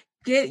that.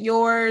 Get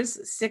yours,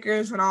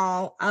 stickers and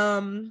all.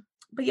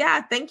 But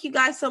yeah, thank you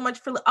guys so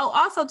much for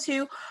also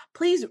too,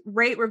 please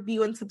rate,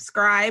 review, and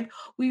subscribe.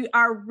 We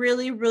are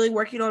really, really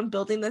working on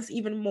building this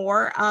even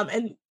more.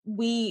 And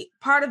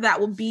part of that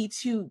will be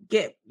to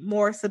get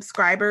more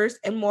subscribers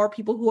and more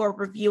people who are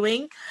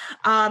reviewing.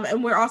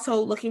 And we're also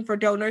looking for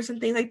donors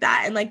and things like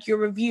that. And like your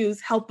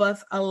reviews help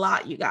us a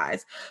lot, you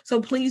guys.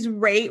 So please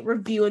rate,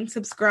 review, and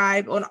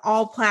subscribe on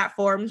all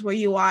platforms where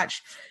you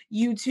watch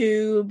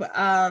YouTube,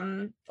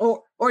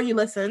 or you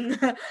listen,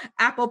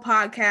 Apple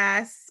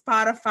Podcasts,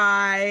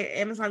 Spotify,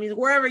 Amazon Music,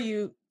 wherever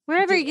you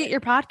get your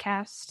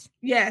podcast.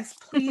 Yes,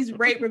 please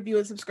rate, review,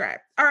 and subscribe.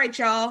 All right,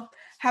 y'all.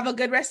 Have a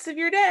good rest of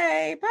your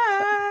day.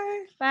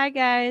 Bye. Bye,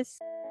 guys.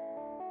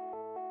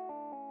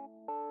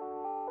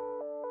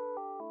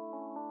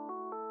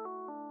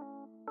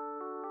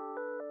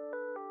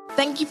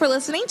 Thank you for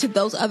listening to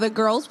Those Other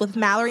Girls with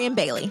Mallory and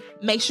Bailey.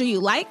 Make sure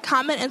you like,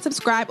 comment, and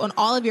subscribe on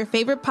all of your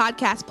favorite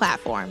podcast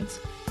platforms.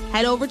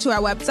 Head over to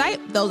our website,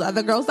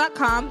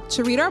 thoseothergirls.com,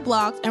 to read our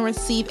blogs and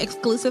receive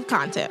exclusive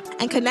content.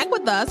 And connect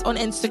with us on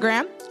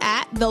Instagram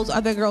at Those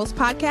Other Girls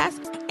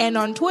Podcast and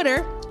on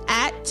Twitter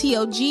at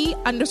TOG_podcast.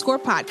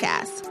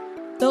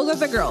 Those Are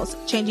the Girls,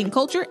 changing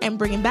culture and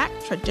bringing back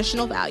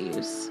traditional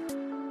values.